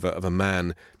pathology of a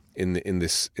man in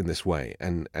this way.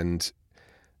 And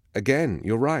again,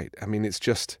 you're right. I mean, it's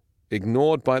just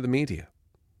ignored by the media.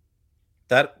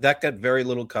 That got very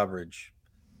little coverage.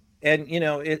 And,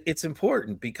 it's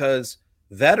important because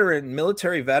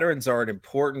military veterans are an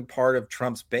important part of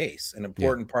Trump's base, an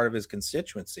important part of his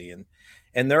constituency.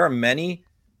 And there are many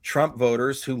Trump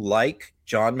voters who like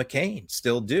John McCain,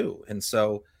 still do. And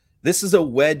so this is a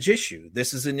wedge issue.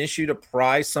 This is an issue to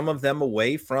pry some of them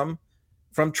away from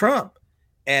Trump.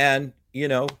 And,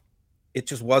 it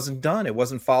just wasn't done. It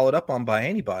wasn't followed up on by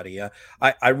anybody.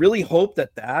 I really hope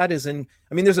that is in.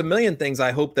 I mean, there's a million things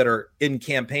I hope that are in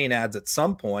campaign ads at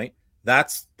some point.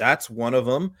 That's one of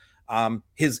them.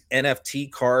 His NFT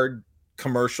card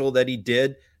commercial that he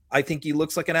did, I think he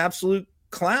looks like an absolute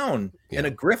clown and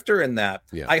a grifter in that.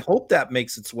 Yeah. I hope that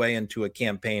makes its way into a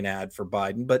campaign ad for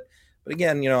Biden. But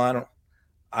again,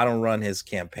 I don't run his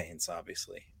campaigns,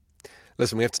 obviously.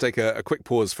 Listen, we have to take a quick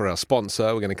pause for our sponsor.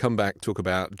 We're going to come back, talk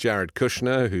about Jared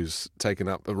Kushner, who's taken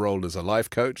up a role as a life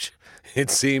coach.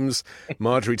 It seems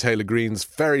Marjorie Taylor Greene's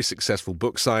very successful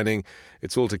book signing.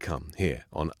 It's all to come here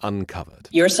on Uncovered.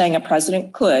 You're saying a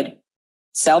president could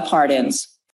sell pardons.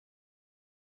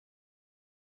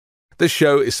 This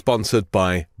show is sponsored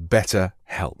by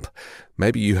BetterHelp.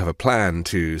 Maybe you have a plan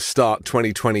to start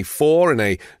 2024 in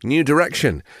a new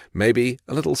direction, maybe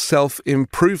a little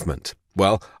self-improvement.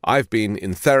 Well, I've been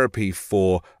in therapy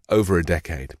for over a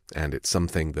decade, and it's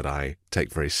something that I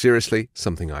take very seriously,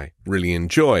 something I really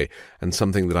enjoy, and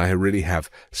something that I really have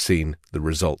seen the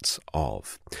results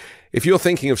of. If you're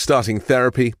thinking of starting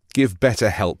therapy, give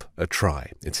BetterHelp a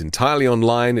try. It's entirely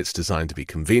online, it's designed to be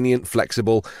convenient,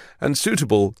 flexible, and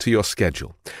suitable to your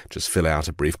schedule. Just fill out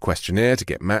a brief questionnaire to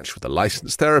get matched with a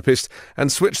licensed therapist and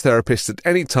switch therapists at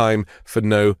any time for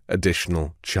no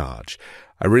additional charge.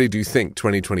 I really do think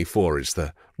 2024 is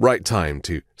the right time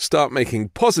to start making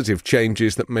positive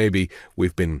changes that maybe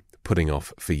we've been putting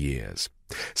off for years.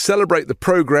 Celebrate the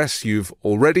progress you've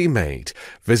already made.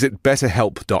 Visit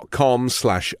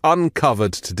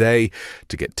betterhelp.com/uncovered today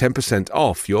to get 10%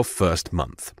 off your first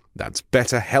month. That's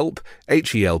betterhelp,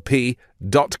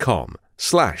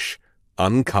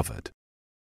 HELP.com/uncovered.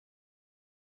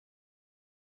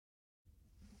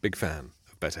 Big fan.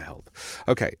 BetterHelp.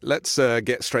 Okay, let's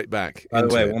get straight back. By the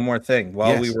way, one more thing.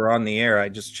 While we were on the air, I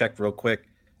just checked real quick.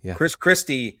 Yeah. Chris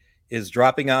Christie is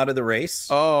dropping out of the race.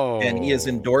 And he is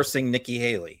endorsing Nikki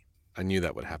Haley. I knew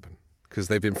that would happen because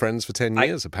they've been friends for 10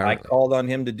 years, apparently. I called on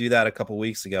him to do that a couple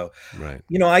weeks ago. Right.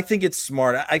 I think it's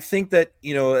smart. I think that,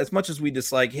 as much as we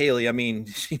dislike Haley, I mean,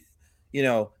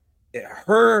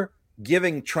 her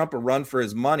giving Trump a run for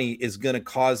his money is going to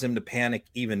cause him to panic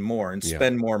even more and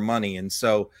spend more money. And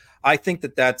so I think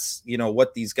that's,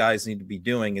 what these guys need to be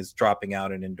doing is dropping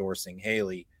out and endorsing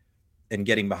Haley and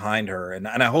getting behind her. And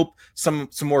I hope some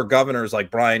more governors like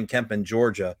Brian Kemp in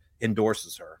Georgia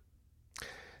endorses her.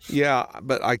 Yeah,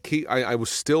 but I will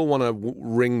still want to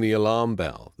ring the alarm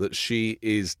bell that she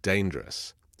is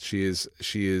dangerous. She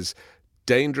is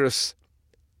dangerous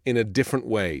in a different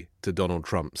way to Donald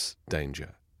Trump's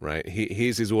danger, right?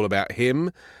 His is all about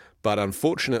him, but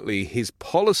unfortunately his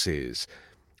policies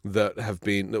that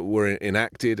were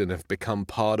enacted and have become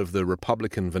part of the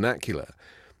Republican vernacular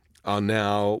are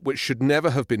now, which should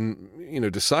never have been,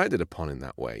 decided upon in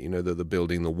that way. The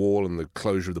building the wall and the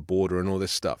closure of the border and all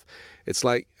this stuff. It's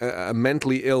like a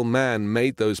mentally ill man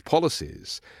made those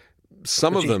policies.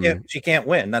 Some of them, she can't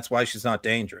win. That's why she's not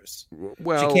dangerous.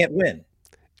 Well, she can't win.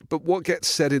 But what gets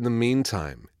said in the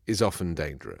meantime is often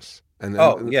dangerous. And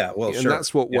sure.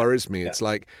 That's what worries me. Yeah. It's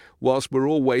like, whilst we're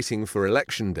all waiting for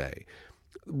election day,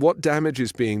 what damage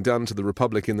is being done to the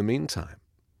Republic in the meantime?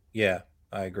 Yeah,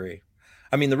 I agree.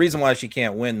 I mean, the reason why she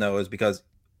can't win, though, is because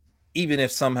even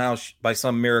if somehow, by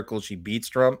some miracle, she beats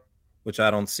Trump, which I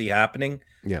don't see happening,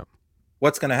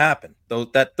 what's going to happen?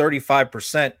 That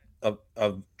 35%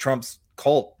 of Trump's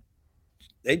cult,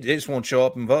 they just won't show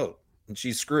up and vote, and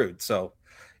she's screwed. So,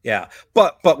 yeah.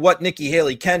 But what Nikki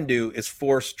Haley can do is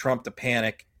force Trump to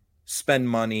panic, spend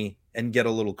money, and get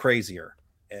a little crazier.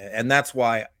 And that's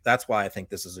why I think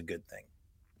this is a good thing.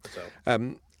 So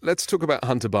let's talk about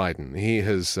Hunter Biden. He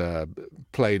has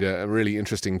played a really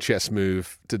interesting chess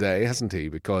move today, hasn't he?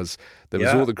 Because there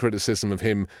was all the criticism of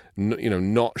him,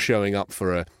 not showing up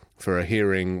for a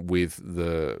hearing with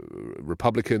the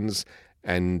Republicans,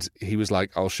 and he was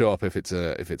like, "I'll show up if it's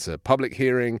a public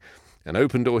hearing, an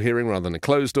open door hearing rather than a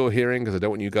closed door hearing, because I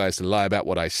don't want you guys to lie about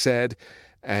what I said."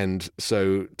 And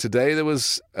so today there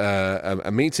was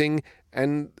a meeting,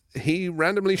 and he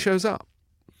randomly shows up.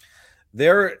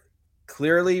 There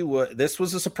clearly, this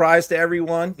was a surprise to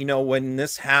everyone. When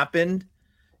this happened,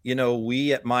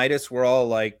 we at Midas were all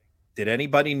like, did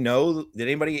anybody know? Did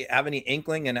anybody have any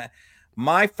inkling? And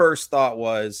my first thought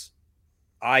was,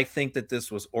 I think that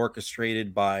this was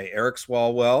orchestrated by Eric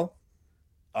Swalwell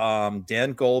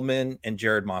Dan Goldman and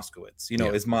Jared Moskowitz,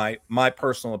 is my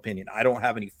personal opinion. I don't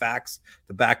have any facts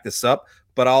to back this up,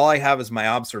 but all I have is my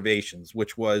observations,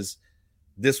 which was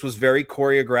this was very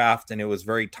choreographed and it was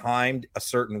very timed a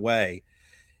certain way.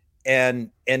 And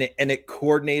it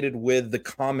coordinated with the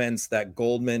comments that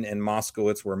Goldman and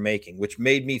Moskowitz were making, which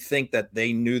made me think that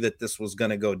they knew that this was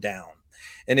going to go down.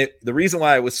 And the reason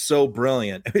why it was so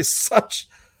brilliant, it was such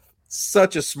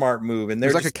a smart move. And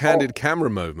there's like a candid camera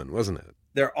moment, wasn't it?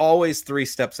 They're always 3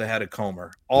 steps ahead of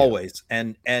Comer, always.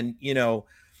 Yeah. And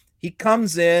he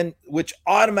comes in, which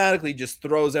automatically just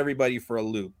throws everybody for a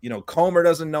loop. Comer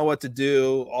doesn't know what to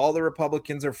do. All the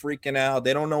Republicans are freaking out.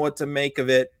 They don't know what to make of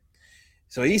it.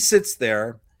 So he sits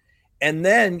there, and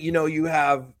then, you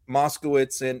have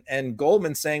Moskowitz and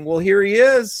Goldman saying, well, here he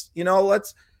is,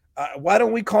 why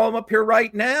don't we call him up here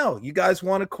right now? You guys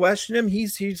want to question him?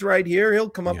 He's right here. He'll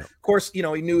come up. Yeah. Of course, he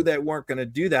knew they weren't going to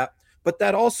do that, but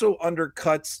that also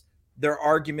undercuts their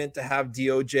argument to have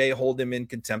DOJ hold him in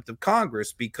contempt of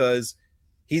Congress, because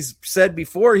he's said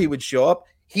before he would show up.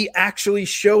 He actually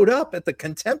showed up at the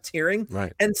contempt hearing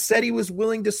and said he was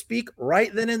willing to speak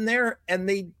right then and there, and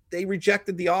they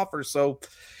rejected the offer. So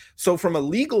from a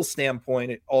legal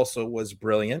standpoint, it also was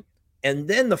brilliant. And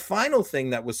then the final thing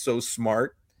that was so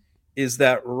smart is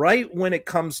that right when it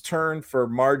comes turn for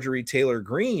Marjorie Taylor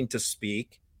Greene to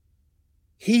speak,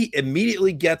 he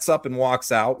immediately gets up and walks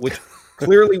out, which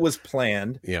clearly was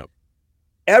planned. Yeah.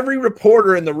 Every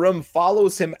reporter in the room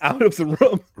follows him out of the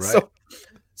room. Right.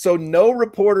 So no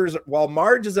reporters while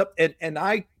Marge is up, and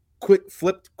I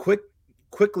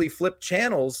quickly flipped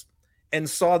channels and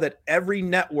saw that every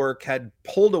network had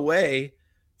pulled away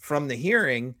from the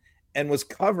hearing and was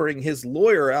covering his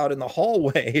lawyer out in the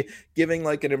hallway, giving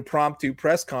like an impromptu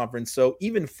press conference. So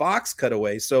even Fox cut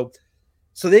away. So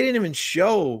they didn't even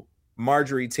show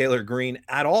Marjorie Taylor Greene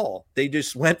at all. They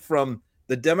just went from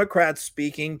the Democrats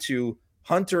speaking to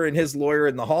Hunter and his lawyer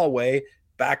in the hallway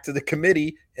back to the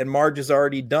committee, and Marge is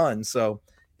already done. So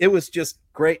it was just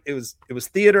great. It was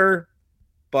theater,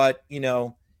 but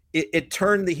it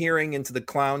turned the hearing into the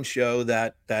clown show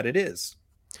that it is.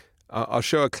 I'll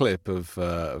show a clip of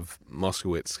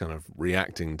Moskowitz kind of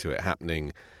reacting to it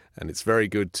happening, and it's very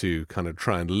good to kind of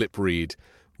try and lip read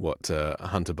what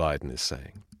Hunter Biden is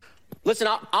saying. Listen,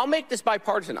 I'll make this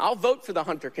bipartisan. I'll vote for the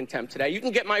Hunter contempt today. You can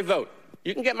get my vote.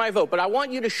 But I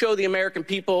want you to show the American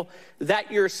people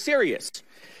that you're serious.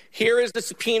 Here is the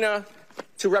subpoena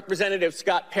to Representative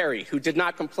Scott Perry, who did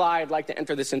not comply. I'd like to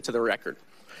enter this into the record.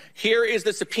 Here is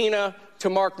the subpoena to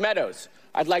Mark Meadows.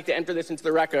 I'd like to enter this into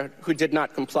the record, who did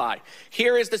not comply.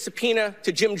 Here is the subpoena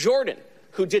to Jim Jordan,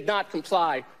 who did not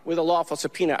comply with a lawful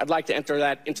subpoena. I'd like to enter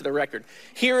that into the record.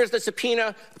 Here is the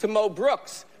subpoena to Mo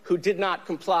Brooks, who did not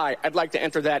comply. I'd like to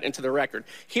enter that into the record.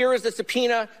 Here is the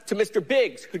subpoena to Mr.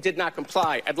 Biggs, who did not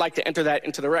comply. I'd like to enter that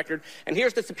into the record. And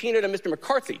here's the subpoena to Mr.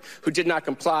 McCarthy, who did not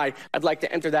comply. I'd like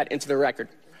to enter that into the record.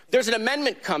 There's an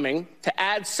amendment coming to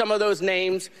add some of those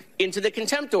names into the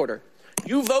contempt order.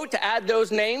 You vote to add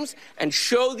those names and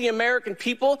show the American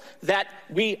people that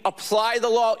we apply the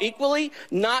law equally,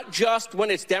 not just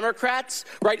when it's Democrats,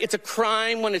 right? It's a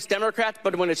crime when it's Democrats,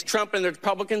 but when it's Trump and the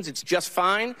Republicans, it's just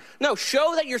fine. No,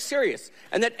 show that you're serious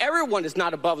and that everyone is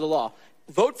not above the law.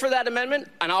 Vote for that amendment,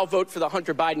 and I'll vote for the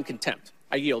Hunter Biden contempt.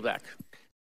 I yield back.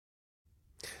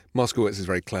 Moskowitz is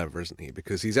very clever, isn't he?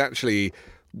 Because he's actually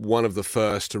one of the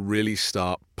first to really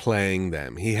start playing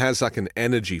them. He has like an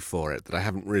energy for it that I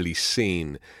haven't really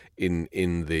seen in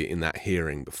that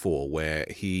hearing before, where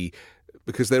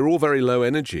because they're all very low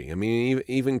energy. I mean,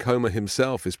 even Comer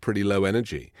himself is pretty low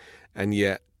energy, and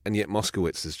yet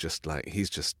Moskowitz is just like, he's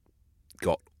just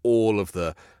got all of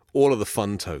the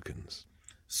fun tokens.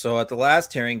 So at the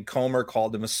last hearing, Comer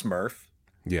called him a Smurf.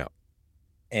 Yeah.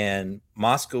 And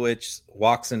Moskowitz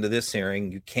walks into this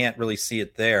hearing. You can't really see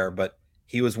it there, but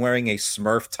he was wearing a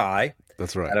Smurf tie.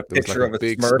 That's right. Had a picture of a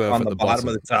Smurf on the bottom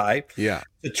of the tie. Yeah.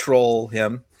 To troll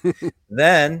him.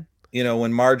 Then,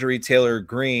 when Marjorie Taylor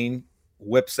Greene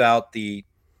whips out the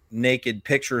naked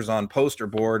pictures on poster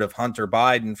board of Hunter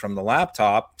Biden from the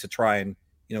laptop to try and,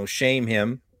 shame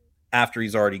him after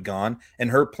he's already gone. And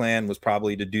her plan was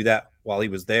probably to do that while he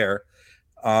was there.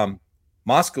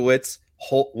 Moskowitz,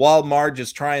 while Marge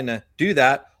is trying to do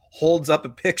that, holds up a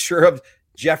picture of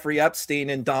Jeffrey Epstein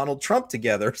and Donald Trump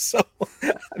together. So,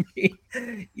 I mean,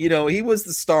 he was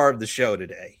the star of the show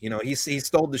today. He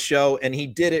stole the show, and he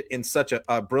did it in such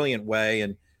a brilliant way.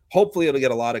 And hopefully it'll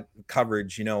get a lot of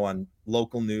coverage, on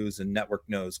local news and network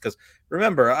news. Because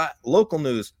remember, local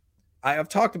news, I have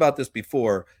talked about this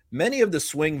before. Many of the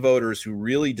swing voters who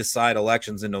really decide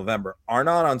elections in November are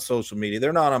not on social media.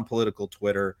 They're not on political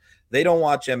Twitter. They don't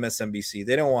watch MSNBC.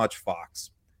 They don't watch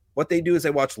Fox. What they do is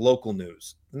they watch local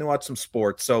news and they watch some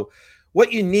sports. So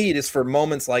what you need is for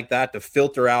moments like that to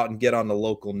filter out and get on the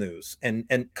local news. And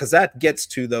because that gets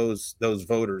to those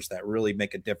voters that really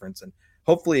make a difference. And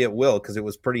hopefully it will, because it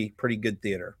was pretty good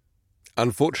theater.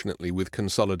 Unfortunately, with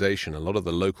consolidation, a lot of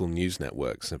the local news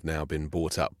networks have now been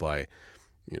bought up by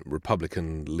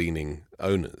Republican-leaning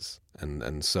owners.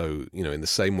 And so, in the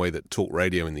same way that talk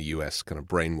radio in the US kind of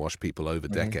brainwashed people over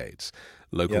decades,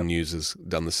 local news has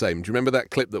done the same. Do you remember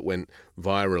that clip that went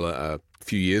viral a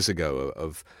few years ago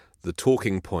of the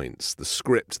talking points, the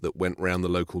script that went around the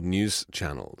local news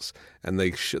channels, and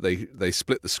they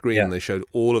split the screen and they showed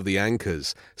all of the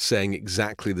anchors saying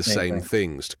exactly the same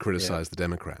things to criticize the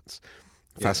Democrats.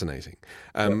 Fascinating.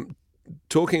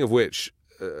 Talking of which,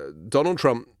 Donald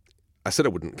Trump, I said I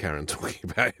wouldn't carry on talking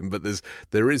about him, but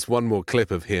there is one more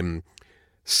clip of him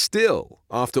still,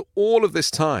 after all of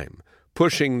this time,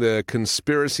 pushing the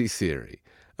conspiracy theory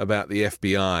about the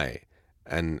FBI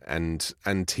and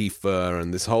Antifa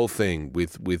and this whole thing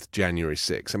with January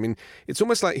 6th. I mean, it's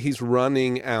almost like he's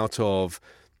running out of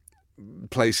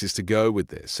places to go with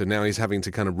this. So now he's having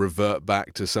to kind of revert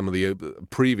back to some of the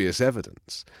previous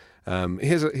evidence.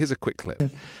 Here's a quick clip.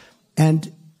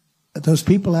 And those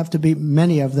people have to be,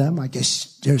 many of them, I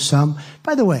guess there's some.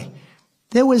 By the way,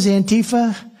 there was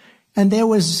Antifa and there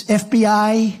was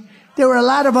FBI. There were a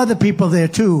lot of other people there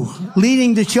too,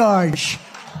 leading the charge.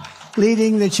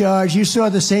 You saw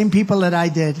the same people that I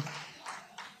did.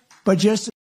 But just...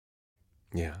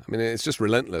 Yeah, I mean, it's just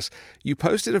relentless. You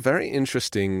posted a very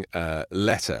interesting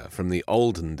letter from the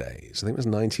olden days, I think it was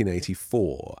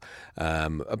 1984,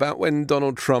 about when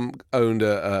Donald Trump owned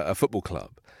a football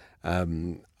club.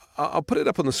 I'll put it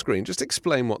up on the screen. Just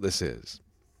explain what this is.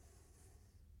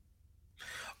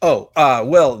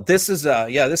 Well, this is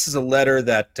a letter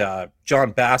that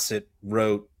John Bassett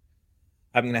wrote.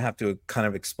 I'm going to have to kind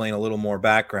of explain a little more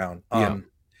background.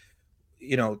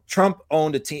 Trump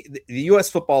owned a team. The U.S.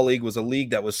 Football League was a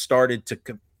league that was started to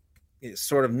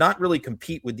sort of not really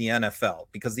compete with the NFL,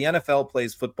 because the NFL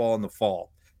plays football in the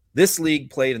fall. This league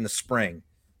played in the spring,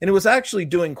 and it was actually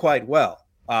doing quite well.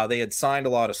 They had signed a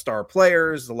lot of star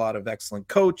players, a lot of excellent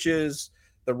coaches.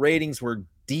 The ratings were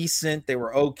decent. They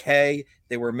were okay.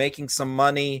 They were making some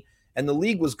money, and the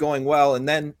league was going well. And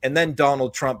then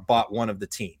Donald Trump bought one of the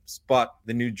teams, bought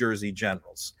the New Jersey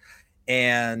Generals.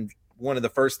 And one of the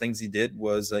first things he did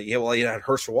was, he had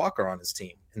Herschel Walker on his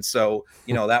team. And so,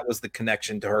 that was the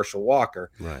connection to Herschel Walker.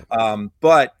 Right.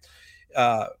 But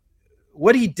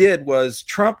what he did was,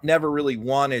 Trump never really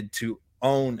wanted to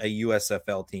own a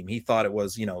USFL team. He thought it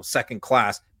was, second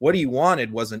class. What he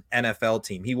wanted was an NFL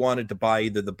team. He wanted to buy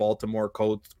either the Baltimore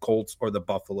Colts or the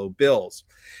Buffalo Bills.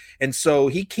 And so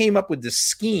he came up with this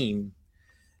scheme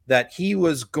that he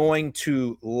was going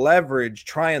to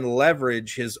try and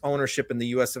leverage his ownership in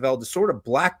the USFL to sort of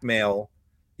blackmail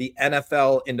the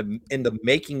NFL into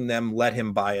making them let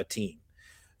him buy a team.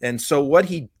 And so what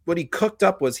he cooked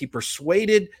up was, he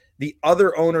persuaded the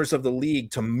other owners of the league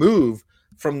to move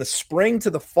from the spring to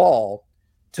the fall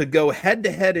to go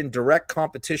head-to-head in direct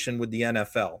competition with the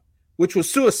NFL, which was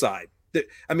suicide.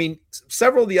 I mean,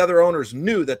 several of the other owners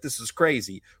knew that this is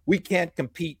crazy. We can't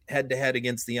compete head-to-head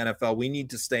against the NFL. We need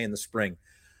to stay in the spring.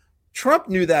 Trump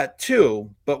knew that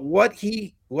too, but what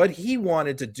he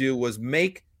wanted to do was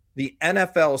make the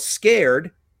NFL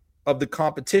scared of the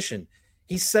competition.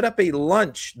 He set up a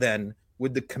lunch then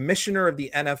with the commissioner of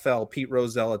the NFL, Pete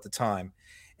Rozelle, at the time.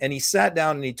 And he sat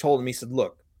down and he told him, he said,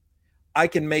 look, I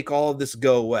can make all of this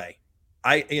go away.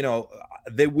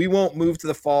 We won't move to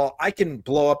the fall. I can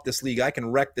blow up this league. I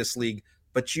can wreck this league,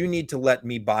 but you need to let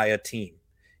me buy a team.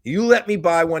 You let me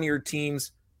buy one of your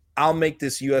teams, I'll make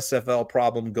this USFL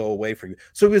problem go away for you.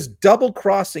 So he was double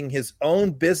crossing his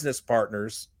own business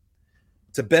partners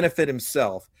to benefit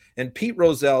himself. And Pete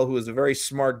Rozelle, who is a very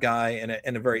smart guy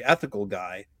and a very ethical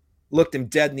guy, looked him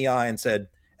dead in the eye and said,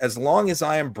 as long as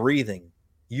I am breathing,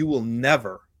 you will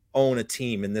never own a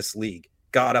team in this league.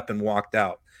 Got up and walked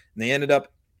out. And they ended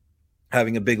up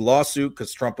having a big lawsuit,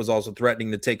 because Trump was also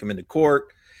threatening to take him into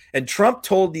court. And Trump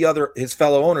told his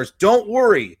fellow owners, don't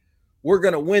worry, we're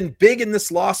going to win big in this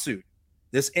lawsuit,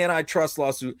 this antitrust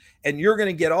lawsuit, and you're going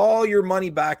to get all your money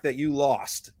back that you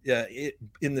lost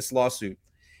in this lawsuit.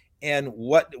 And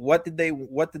what did they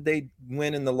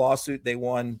win in the lawsuit? They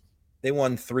won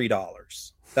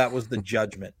 $3. That was the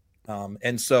judgment.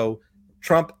 And so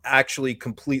Trump actually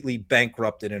completely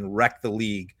bankrupted and wrecked the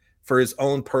league for his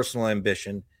own personal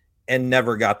ambition, and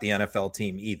never got the NFL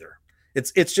team either.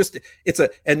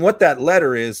 And what that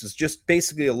letter is just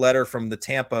basically a letter from the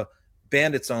Tampa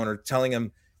Bandits owner telling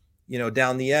him,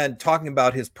 down the end, talking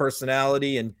about his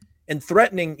personality and and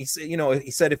threatening. He said,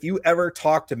 he said, if you ever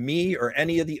talk to me or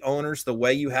any of the owners the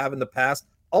way you have in the past,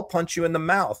 I'll punch you in the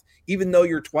mouth. Even though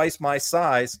you're twice my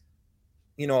size,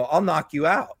 I'll knock you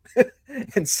out.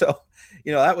 And so,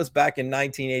 that was back in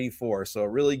 1984. So it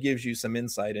really gives you some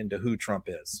insight into who Trump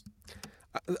is.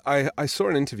 I saw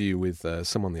an interview with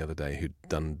someone the other day who'd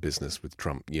done business with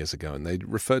Trump years ago, and they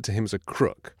referred to him as a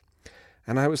crook.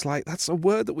 And I was like, that's a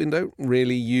word that we don't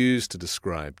really use to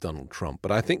describe Donald Trump.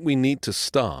 But I think we need to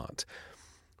start.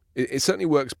 It certainly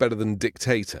works better than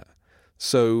dictator.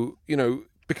 So,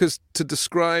 because to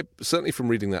describe, certainly from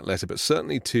reading that letter, but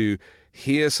certainly to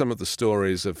hear some of the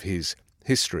stories of his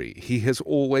history, he has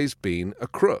always been a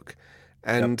crook.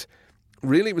 And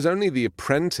really, it was only The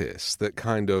Apprentice that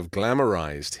kind of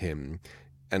glamorized him,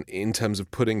 and in terms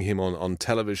of putting him on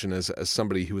television as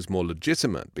somebody who was more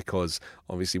legitimate, because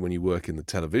obviously when you work in the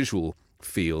televisual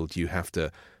field, you have to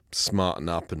smarten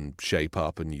up and shape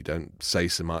up, and you don't say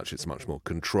so much. It's much more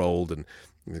controlled and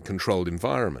a controlled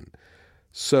environment.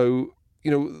 So,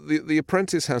 the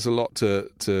Apprentice has a lot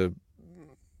to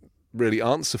really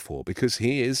answer for, because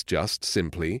he is just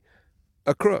simply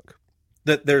a crook.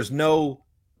 That there's no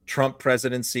Trump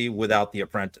presidency without The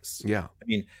Apprentice. Yeah. I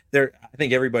mean, I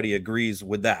think everybody agrees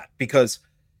with that, because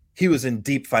he was in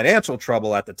deep financial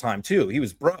trouble at the time too. He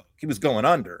was broke. He was going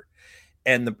under.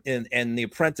 And the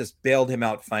Apprentice bailed him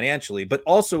out financially, but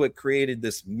also it created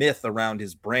this myth around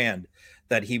his brand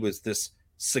that he was this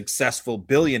successful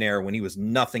billionaire when he was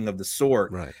nothing of the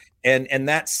sort. Right. And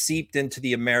that seeped into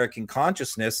the American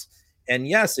consciousness. And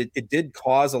yes, it did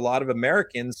cause a lot of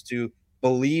Americans to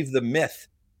believe the myth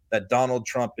that Donald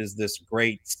Trump is this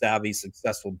great, savvy,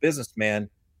 successful businessman,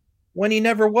 when he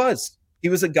never was. He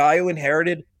was a guy who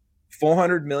inherited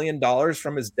 $400 million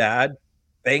from his dad,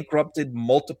 bankrupted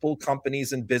multiple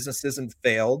companies and businesses and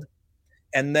failed.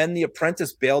 And then The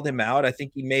Apprentice bailed him out. I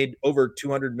think he made over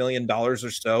 $200 million or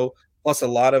so, plus a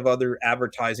lot of other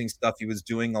advertising stuff he was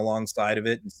doing alongside of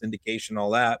it, and syndication,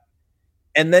 all that.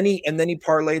 And then he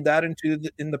parlayed that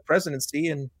in the presidency,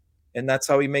 and that's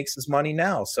how he makes his money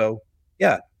now. So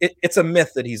yeah, it's a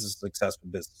myth that he's a successful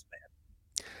businessman.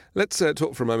 Let's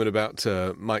talk for a moment about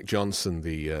Mike Johnson,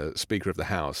 the Speaker of the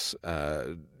House.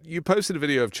 You posted a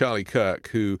video of Charlie Kirk,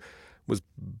 who was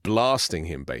blasting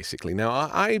him, basically. Now,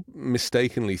 I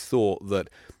mistakenly thought that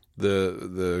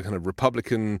the kind of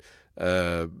Republican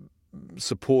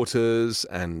supporters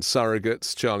and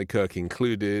surrogates, Charlie Kirk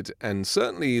included, and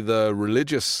certainly the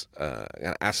religious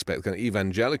aspect, kind of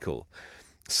evangelical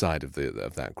side of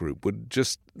that group, would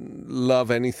just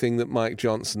love anything that Mike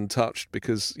Johnson touched,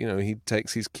 because he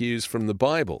takes his cues from the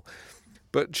Bible.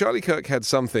 But Charlie Kirk had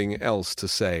something else to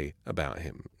say about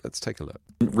him. Let's take a look.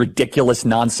 Ridiculous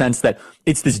nonsense that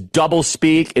it's this double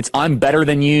speak. It's I'm better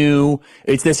than you.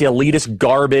 It's this elitist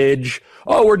garbage.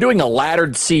 Oh, we're doing a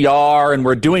laddered CR and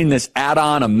we're doing this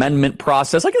add-on amendment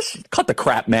process. I guess cut the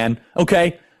crap, man.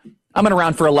 Okay. I've been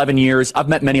around for 11 years. I've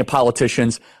met many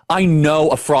politicians. I know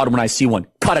a fraud when I see one.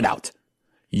 Cut it out.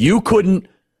 You couldn't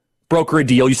broker a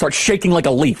deal. You start shaking like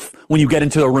a leaf when you get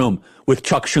into a room with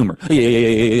Chuck Schumer.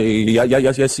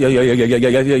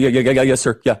 Yes,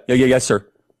 sir. Yes, sir.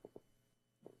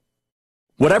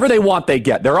 Whatever they want, they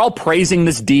get. They're all praising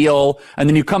this deal, and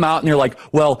then you come out and you're like,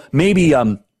 well, maybe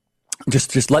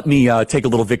just let me take a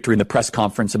little victory in the press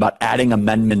conference about adding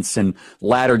amendments and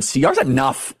laddered CRs.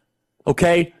 Enough,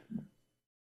 okay?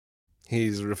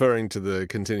 He's referring to the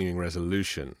continuing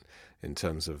resolution in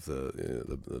terms of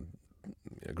the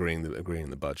agreeing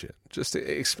the budget. Just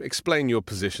explain your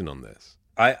position on this.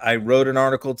 I wrote an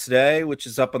article today, which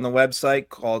is up on the website,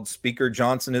 called Speaker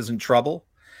Johnson is in Trouble.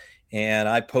 And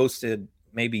I posted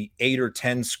maybe 8 or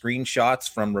 10 screenshots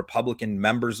from Republican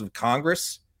members of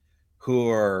Congress who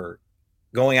are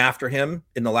going after him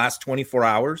in the last 24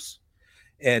 hours,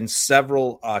 and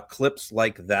several clips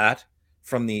like that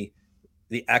from the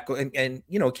echo. And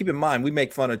keep in mind, we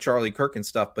make fun of Charlie Kirk and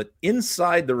stuff, but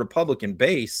inside the Republican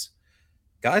base,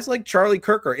 guys like Charlie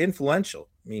Kirk are influential.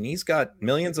 I mean, he's got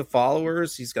millions of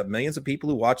followers. He's got millions of people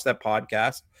who watch that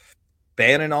podcast.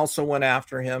 Bannon also went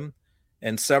after him,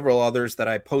 and several others that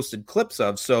I posted clips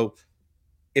of. So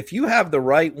if you have the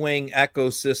right-wing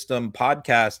ecosystem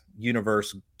podcast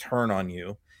universe turn on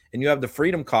you, and you have the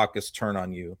Freedom Caucus turn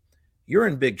on you, you're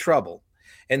in big trouble.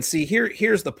 And see,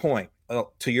 here's the point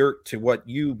to what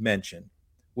you mentioned,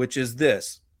 which is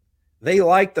this. They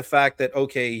like the fact that,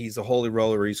 okay, he's a holy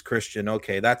roller, he's Christian.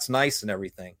 Okay, that's nice and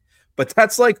everything. But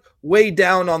that's like way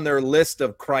down on their list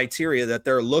of criteria that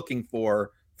they're looking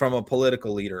for from a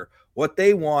political leader. What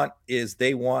they want is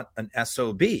they want an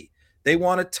SOB. They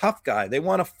want a tough guy. They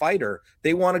want a fighter.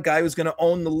 They want a guy who's going to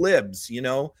own the libs.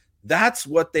 That's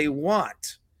what they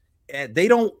want. they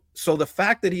don't. So the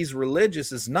fact that he's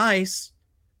religious is nice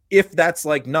if that's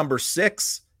like number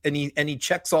 6 and he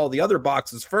checks all the other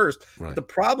boxes first. Right. The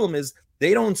problem is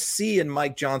they don't see in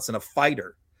Mike Johnson a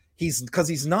fighter. Because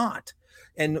he's not.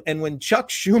 And when Chuck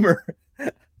Schumer,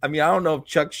 I mean, I don't know if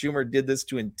Chuck Schumer did this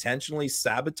to intentionally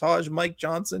sabotage Mike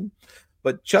Johnson,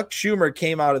 but Chuck Schumer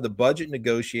came out of the budget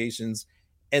negotiations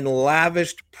and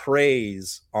lavished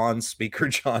praise on Speaker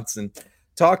Johnson,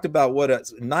 talked about what a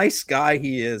nice guy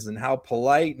he is and how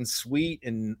polite and sweet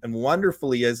and wonderful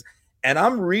he is. And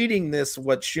I'm reading this,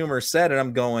 what Schumer said, and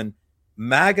I'm going,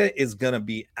 MAGA is going to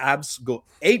be absolute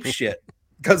ape shit.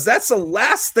 Because that's the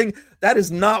last thing. That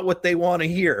is not what they want to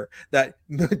hear, that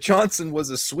Johnson was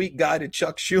a sweet guy to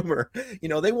Chuck Schumer.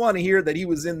 They want to hear that he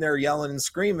was in there yelling and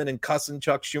screaming and cussing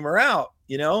Chuck Schumer out,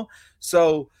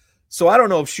 So I don't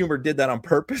know if Schumer did that on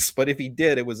purpose, but if he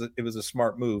did, it was a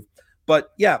smart move.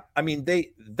 But yeah, I mean,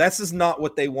 this is not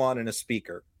what they want in a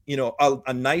speaker.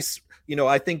 A nice,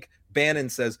 I think Bannon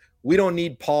says, we don't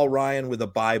need Paul Ryan with a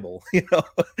Bible.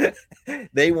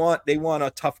 They want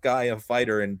a tough guy, a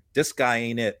fighter, and this guy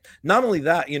ain't it. Not only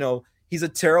that, he's a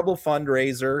terrible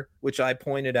fundraiser, which I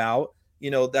pointed out.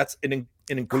 That's an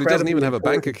incredible. Well, he doesn't even have a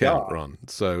bank account, Ron.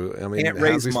 So I mean,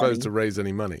 how's he supposed to raise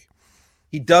any money?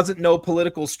 He doesn't know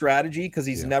political strategy because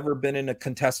he's never been in a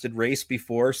contested race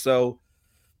before. So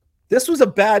this was a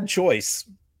bad choice.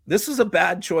 This was a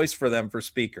bad choice for them for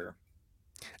speaker.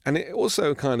 And it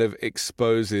also kind of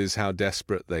exposes how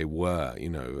desperate they were,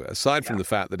 aside from the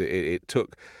fact that it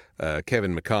took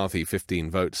Kevin McCarthy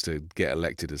 15 votes to get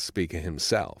elected as Speaker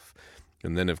himself.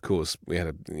 And then, of course, we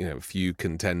had a few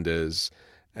contenders.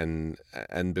 And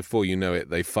before you know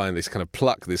it, they finally kind of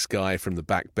pluck this guy from the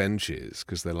back benches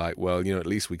because they're like, well, at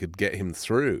least we could get him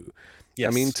through.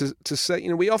 Yes. I mean, to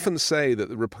say, we often say that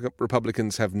the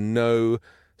Republicans have no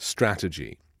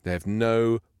strategy. They have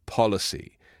no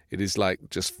policy. It is like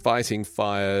just fighting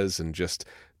fires and just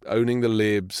owning the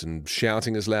libs and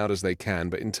shouting as loud as they can.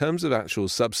 But in terms of actual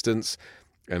substance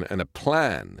and a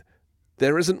plan,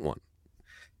 there isn't one.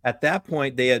 At that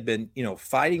point, they had been,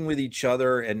 fighting with each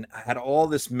other and had all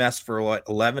this mess for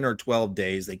 11 or 12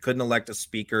 days. They couldn't elect a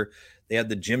speaker. They had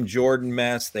the Jim Jordan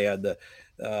mess. They had the,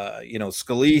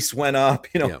 Scalise went up,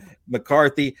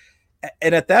 McCarthy.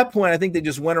 And at that point, I think they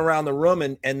just went around the room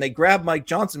and they grabbed Mike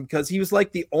Johnson because he was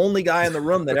like the only guy in the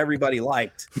room that everybody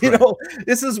liked.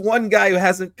 This is one guy who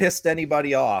hasn't pissed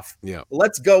anybody off. Yeah.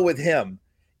 Let's go with him.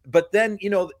 But then,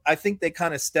 I think they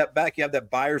kind of step back. You have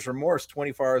that buyer's remorse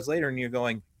 24 hours later, and you're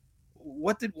going,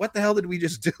 what the hell did we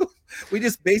just do? We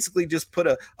just basically just put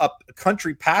a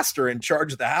country pastor in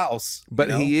charge of the house. But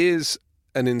he is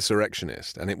an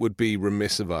insurrectionist, and it would be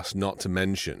remiss of us not to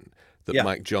mention that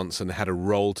Mike Johnson had a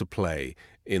role to play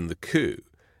in the coup.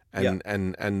 And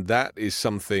that is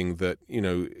something that,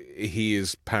 he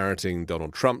is parroting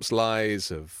Donald Trump's lies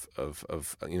of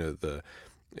the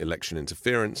election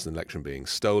interference, the election being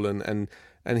stolen.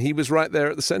 And he was right there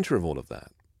at the center of all of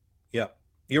that. Yeah,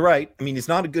 you're right. I mean, he's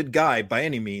not a good guy by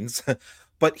any means,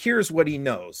 but here's what he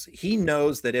knows. He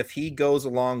knows that if he goes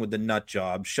along with the nut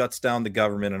job, shuts down the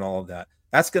government and all of that,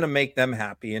 that's going to make them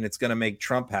happy and it's going to make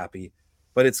Trump happy.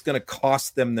 But it's going to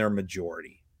cost them their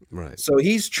majority. Right. So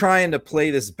he's trying to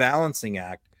play this balancing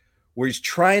act where he's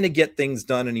trying to get things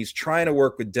done and he's trying to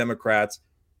work with Democrats,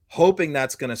 hoping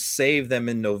that's going to save them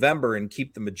in November and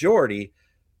keep the majority.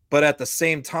 But at the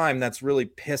same time, that's really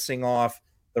pissing off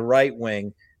the right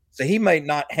wing. So he might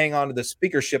not hang on to the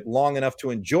speakership long enough to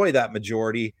enjoy that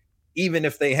majority, even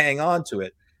if they hang on to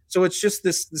it. So it's just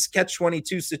this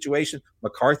catch-22 situation.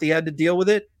 McCarthy had to deal with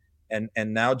it, and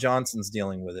now Johnson's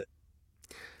dealing with it.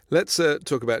 Let's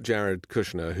talk about Jared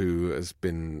Kushner, who has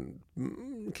been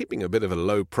keeping a bit of a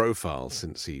low profile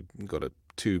since he got a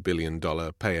 $2 billion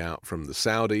payout from the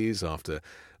Saudis after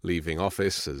leaving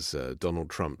office as Donald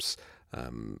Trump's,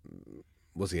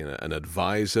 was he an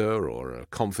advisor or a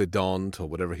confidant or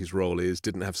whatever his role is,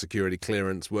 didn't have security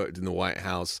clearance, worked in the White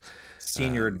House.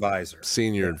 Senior advisor.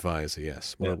 Senior advisor,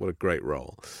 yes. What a great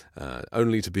role.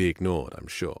 Only to be ignored, I'm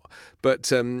sure. But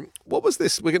what was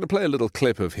this? We're going to play a little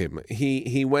clip of him.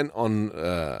 He went on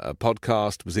a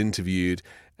podcast, was interviewed,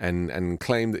 and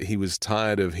claimed that he was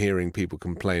tired of hearing people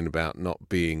complain about not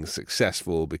being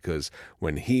successful because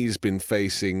when he's been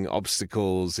facing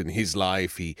obstacles in his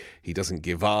life, he doesn't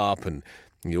give up and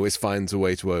he always finds a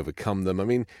way to overcome them. I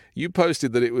mean, you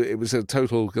posted that it was a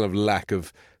total kind of lack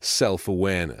of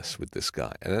self-awareness with this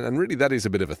guy. And really that is a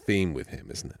bit of a theme with him,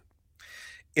 isn't it?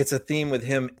 It's a theme with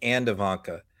him and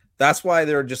Ivanka. That's why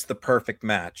they're just the perfect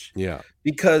match. Yeah.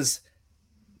 Because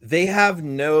they have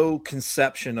no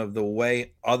conception of the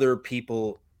way other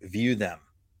people view them.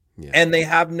 Yeah. And they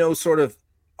have no sort of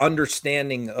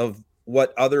understanding of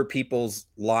what other people's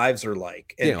lives are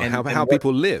like, and how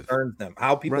people live, them,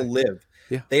 how people right. live.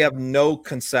 Yeah. They have no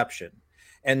conception.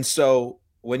 And so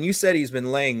when you said he's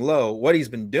been laying low, what he's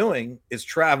been doing is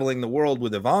traveling the world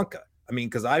with Ivanka. I mean,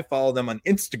 because I follow them on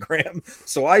Instagram,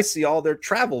 so I see all their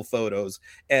travel photos,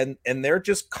 and they're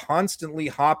just constantly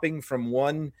hopping from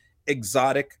one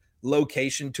exotic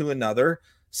location to another,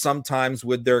 sometimes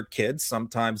with their kids,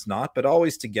 sometimes not, but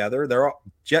always together. They're all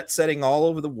jet setting all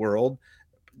over the world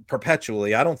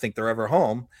perpetually. I don't think they're ever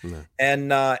home.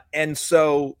 No. And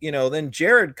so, then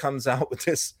Jared comes out with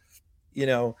this,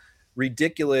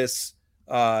 ridiculous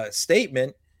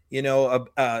statement,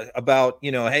 about,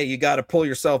 hey, you got to pull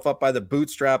yourself up by the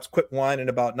bootstraps, quit whining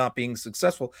about not being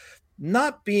successful,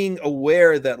 not being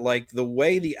aware that, like, the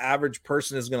way the average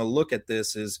person is going to look at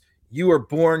this is, you were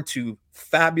born to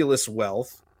fabulous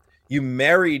wealth, you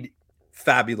married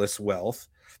fabulous wealth,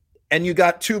 and you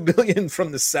got $2 billion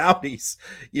from the Saudis,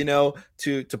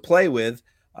 to play with.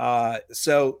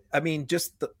 So, I mean,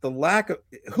 just the lack of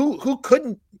who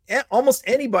couldn't, almost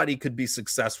anybody could be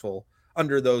successful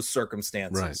under those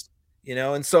circumstances, right.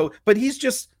 And so, but he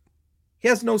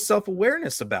has no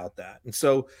self-awareness about that. And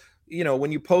so,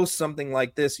 when you post something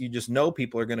like this, you just know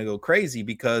people are going to go crazy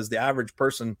because the average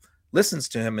person listens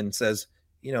to him and says,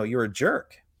 you're a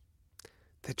jerk.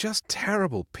 They're just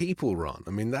terrible people, Ron.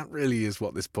 I mean, that really is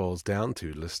what this boils down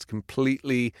to. Just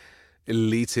completely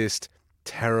elitist,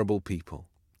 terrible people.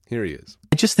 Here he is.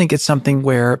 I just think it's something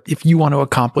where if you want to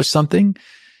accomplish something,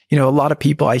 a lot of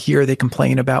people I hear, they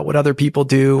complain about what other people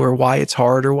do or why it's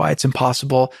hard or why it's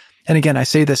impossible. And again, I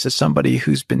say this as somebody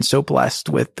who's been so blessed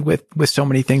with so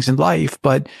many things in life.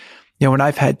 But, when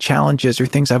I've had challenges or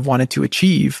things I've wanted to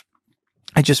achieve,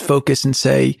 I just focus and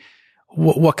say,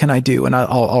 what can I do? And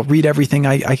I'll read everything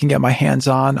I can get my hands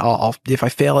on. If I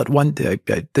fail at one,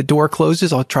 the door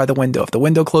closes, I'll try the window. If the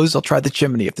window closes, I'll try the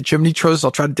chimney. If the chimney closes,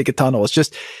 I'll try to dig a tunnel. It's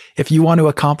just, if you want to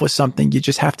accomplish something, you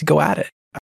just have to go at it.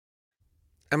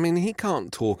 I mean, he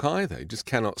can't talk either. He just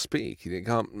cannot speak. He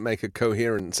can't make a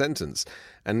coherent sentence.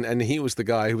 And he was the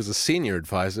guy who was a senior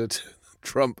advisor to the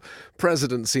Trump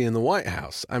presidency in the White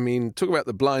House. I mean, talk about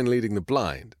the blind leading the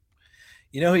blind.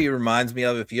 Who he reminds me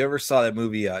of? If you ever saw that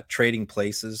movie, Trading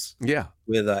Places,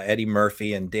 with Eddie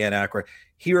Murphy and Dan Aykroyd,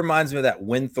 he reminds me of that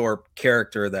Winthorpe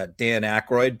character that Dan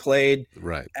Aykroyd played,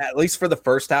 right? At least for the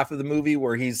first half of the movie,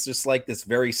 where he's just like this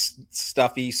very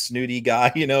stuffy, snooty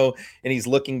guy, and he's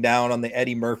looking down on the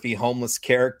Eddie Murphy homeless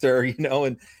character,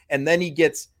 and then he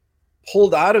gets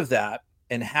pulled out of that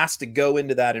and has to go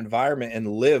into that environment and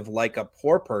live like a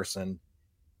poor person,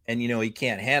 and he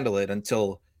can't handle it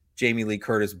until Jamie Lee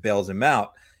Curtis bails him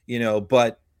out,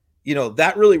 but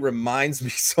that really reminds me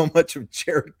so much of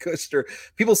Jared Kushner.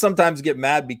 People sometimes get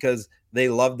mad because they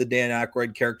love the Dan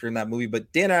Aykroyd character in that movie,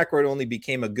 but Dan Aykroyd only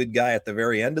became a good guy at the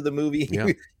very end of the movie.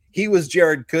 Yeah. He was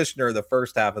Jared Kushner the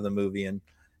first half of the movie, and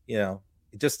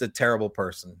just a terrible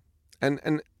person.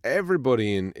 And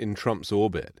everybody in Trump's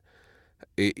orbit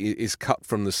is cut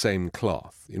from the same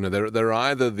cloth. They're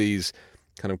either these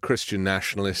kind of Christian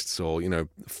nationalists or,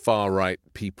 far-right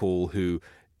people who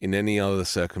in any other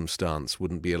circumstance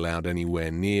wouldn't be allowed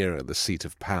anywhere near the seat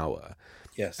of power.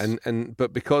 Yes.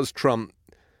 But because Trump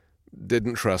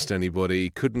didn't trust anybody,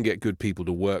 couldn't get good people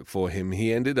to work for him,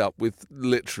 he ended up with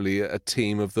literally a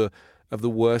team of the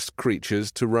worst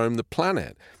creatures to roam the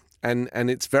planet. And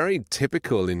it's very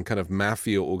typical in kind of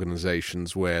mafia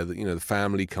organizations where the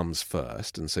family comes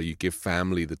first, and so you give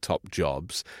family the top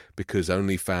jobs because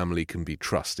only family can be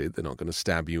trusted. They're not going to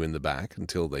stab you in the back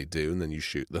until they do, and then you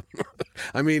shoot them.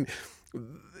 I mean,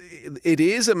 it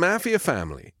is a mafia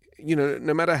family.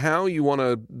 No matter how you want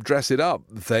to dress it up,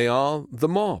 they are the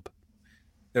mob.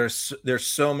 There's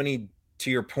so many,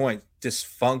 to your point,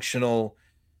 dysfunctional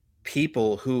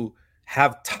people who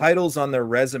have titles on their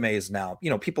resumes now.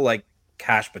 People like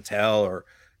Kash Patel or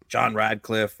John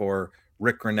Radcliffe or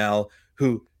Rick Grinnell,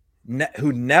 who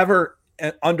never,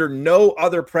 under no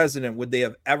other president would they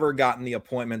have ever gotten the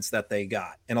appointments that they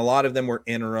got. And a lot of them were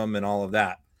interim and all of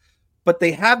that. But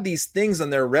they have these things on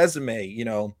their resume,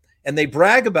 and they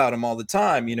brag about them all the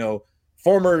time.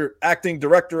 Former acting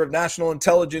director of national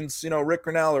intelligence, Rick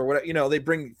Grinnell or whatever, they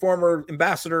bring former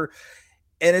ambassador.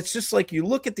 And it's just like, you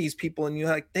look at these people and you're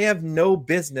like, they have no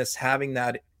business having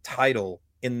that title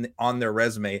on their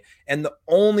resume. And the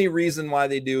only reason why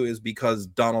they do is because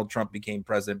Donald Trump became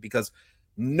president, because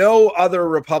no other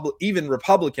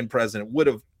Republican president would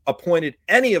have appointed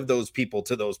any of those people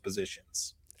to those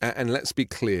positions. And let's be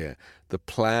clear, the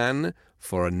plan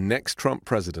for a next Trump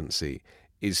presidency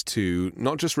is to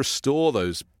not just restore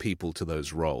those people to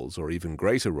those roles or even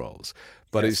greater roles,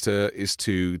 but is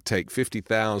to take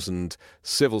 50,000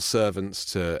 civil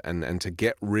servants and to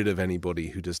get rid of anybody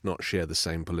who does not share the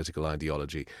same political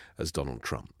ideology as Donald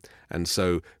Trump. And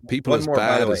so people as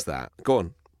bad as that. Go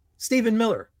on. Stephen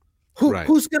Miller. Right.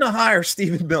 Who's going to hire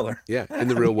Stephen Miller? Yeah, in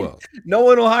the real world. No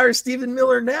one will hire Stephen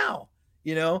Miller now.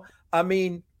 I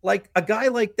mean, like a guy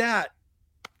like that,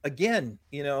 again,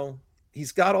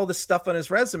 he's got all this stuff on his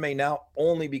resume now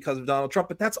only because of Donald Trump.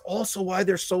 But that's also why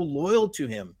they're so loyal to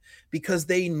him, because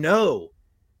they know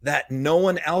that no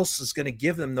one else is going to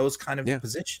give them those kind of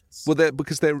positions. Well,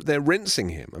 because they're rinsing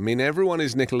him. I mean, everyone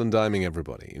is nickel and diming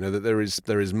everybody. That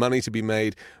there is money to be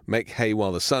made. Make hay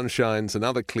while the sun shines, and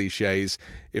other cliches.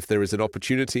 If there is an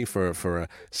opportunity for a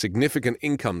significant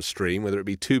income stream, whether it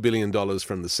be $2 billion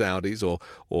from the Saudis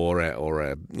or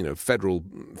a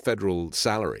federal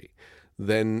salary,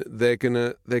 then they're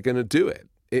gonna do it.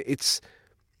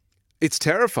 It's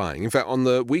terrifying. In fact, on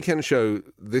the weekend show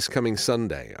this coming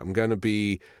Sunday, I'm going to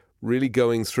be really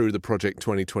going through the Project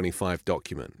 2025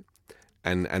 document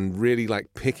and really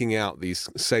like picking out these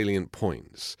salient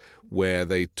points where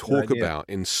they talk about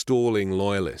installing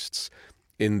loyalists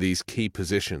in these key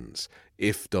positions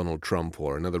if Donald Trump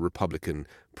or another Republican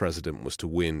president was to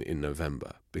win in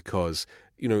November. Because,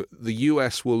 the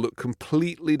U.S. will look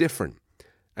completely different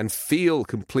and feel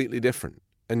completely different.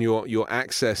 And your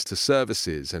access to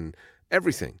services and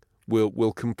everything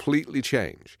will completely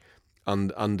change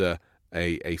under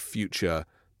a future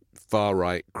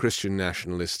far-right Christian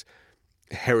nationalist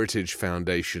heritage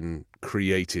foundation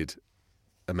created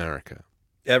America.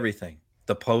 Everything.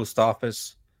 The post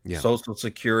office, Social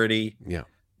Security,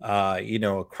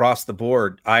 across the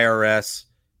board, IRS,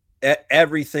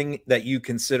 everything that you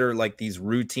consider like these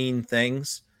routine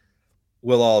things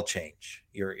will all change.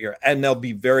 And they'll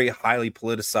be very highly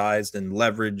politicized and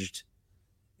leveraged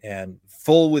and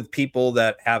full with people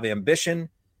that have ambition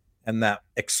and that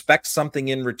expect something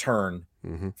in return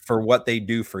for what they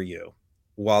do for you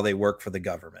while they work for the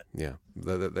government. Yeah,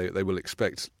 they will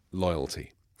expect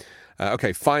loyalty.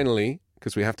 Okay, finally,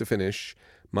 because we have to finish,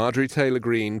 Marjorie Taylor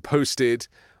Greene posted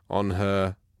on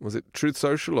her, was it Truth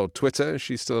Social or Twitter? Is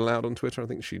she still allowed on Twitter? I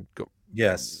think she got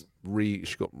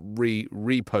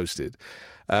reposted.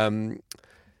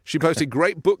 She posted,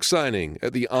 great book signing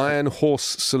at the Iron Horse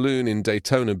Saloon in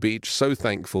Daytona Beach. So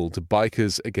thankful to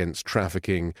Bikers Against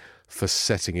Trafficking for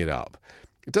setting it up.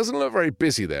 It doesn't look very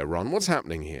busy there, Ron. What's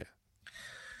happening here?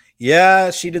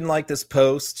 Yeah, she didn't like this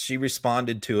post. She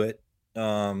responded to it.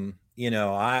 Her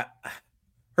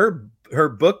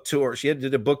book tour, she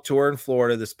did a book tour in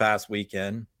Florida this past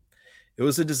weekend. It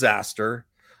was a disaster.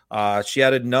 She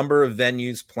had a number of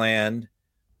venues planned.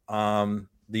 The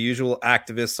usual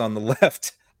activists on the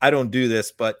left, I don't do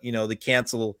this, but the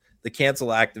cancel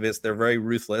activists, they're very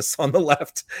ruthless on the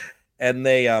left. And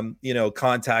they,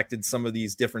 contacted some of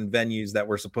these different venues that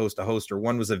were supposed to host her.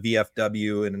 One was a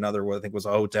VFW and another one, I think, was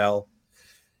a hotel.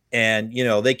 And,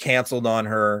 they canceled on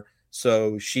her.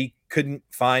 So she couldn't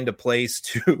find a place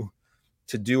to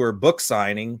do her book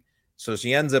signing. So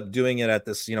she ends up doing it at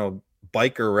this,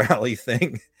 biker rally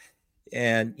thing.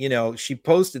 And, she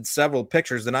posted several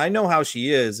pictures, and I know how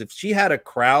she is. If she had a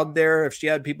crowd there, if she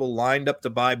had people lined up to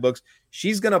buy books,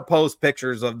 she's going to post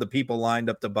pictures of the people lined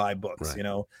up to buy books.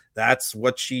 Right. That's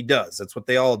what she does. That's what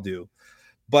they all do.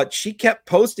 But she kept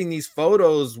posting these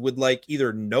photos with like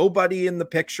either nobody in the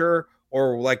picture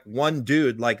or like one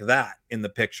dude like that in the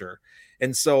picture.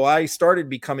 And so I started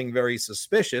becoming very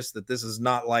suspicious that this is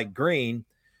not like Green.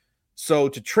 So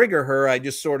to trigger her, I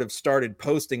just sort of started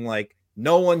posting like,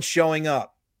 no one's showing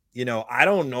up. I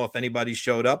don't know if anybody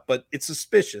showed up, but it's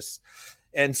suspicious.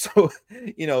 And so,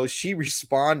 she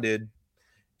responded,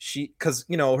 because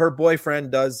her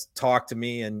boyfriend does talk to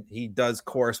me and he does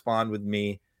correspond with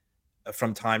me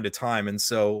from time to time. And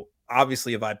so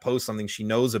obviously if I post something, she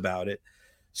knows about it.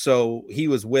 So he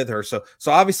was with her. So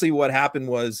obviously what happened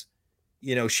was,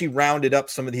 she rounded up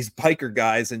some of these biker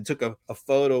guys and took a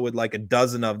photo with like a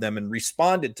dozen of them and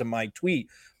responded to my tweet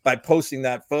by posting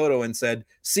that photo and said,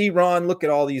 see, Ron, look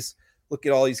at all these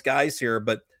guys here,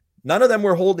 but none of them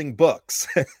were holding books.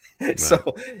 Right.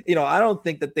 So, I don't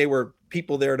think that they were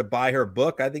people there to buy her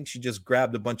book. I think she just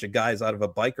grabbed a bunch of guys out of a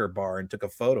biker bar and took a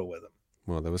photo with them.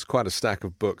 Well, there was quite a stack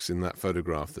of books in that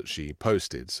photograph that she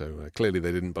posted, so clearly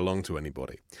they didn't belong to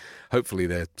anybody. Hopefully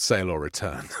they're sale or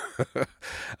return.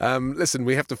 Listen,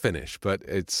 we have to finish, but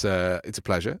it's a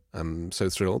pleasure. I'm so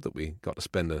thrilled that we got to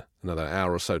spend another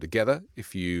hour or so together.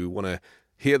 If you want to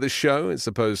hear the show as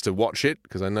opposed to watch it,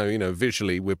 because I know,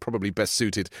 visually we're probably best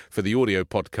suited for the audio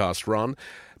podcast run.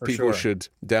 People should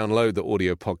download the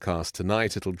audio podcast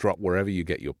tonight. It'll drop wherever you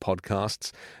get your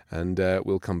podcasts. And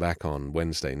we'll come back on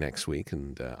Wednesday next week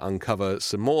and uncover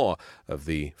some more of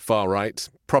the far-right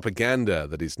propaganda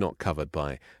that is not covered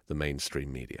by the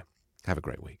mainstream media. Have a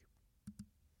great week.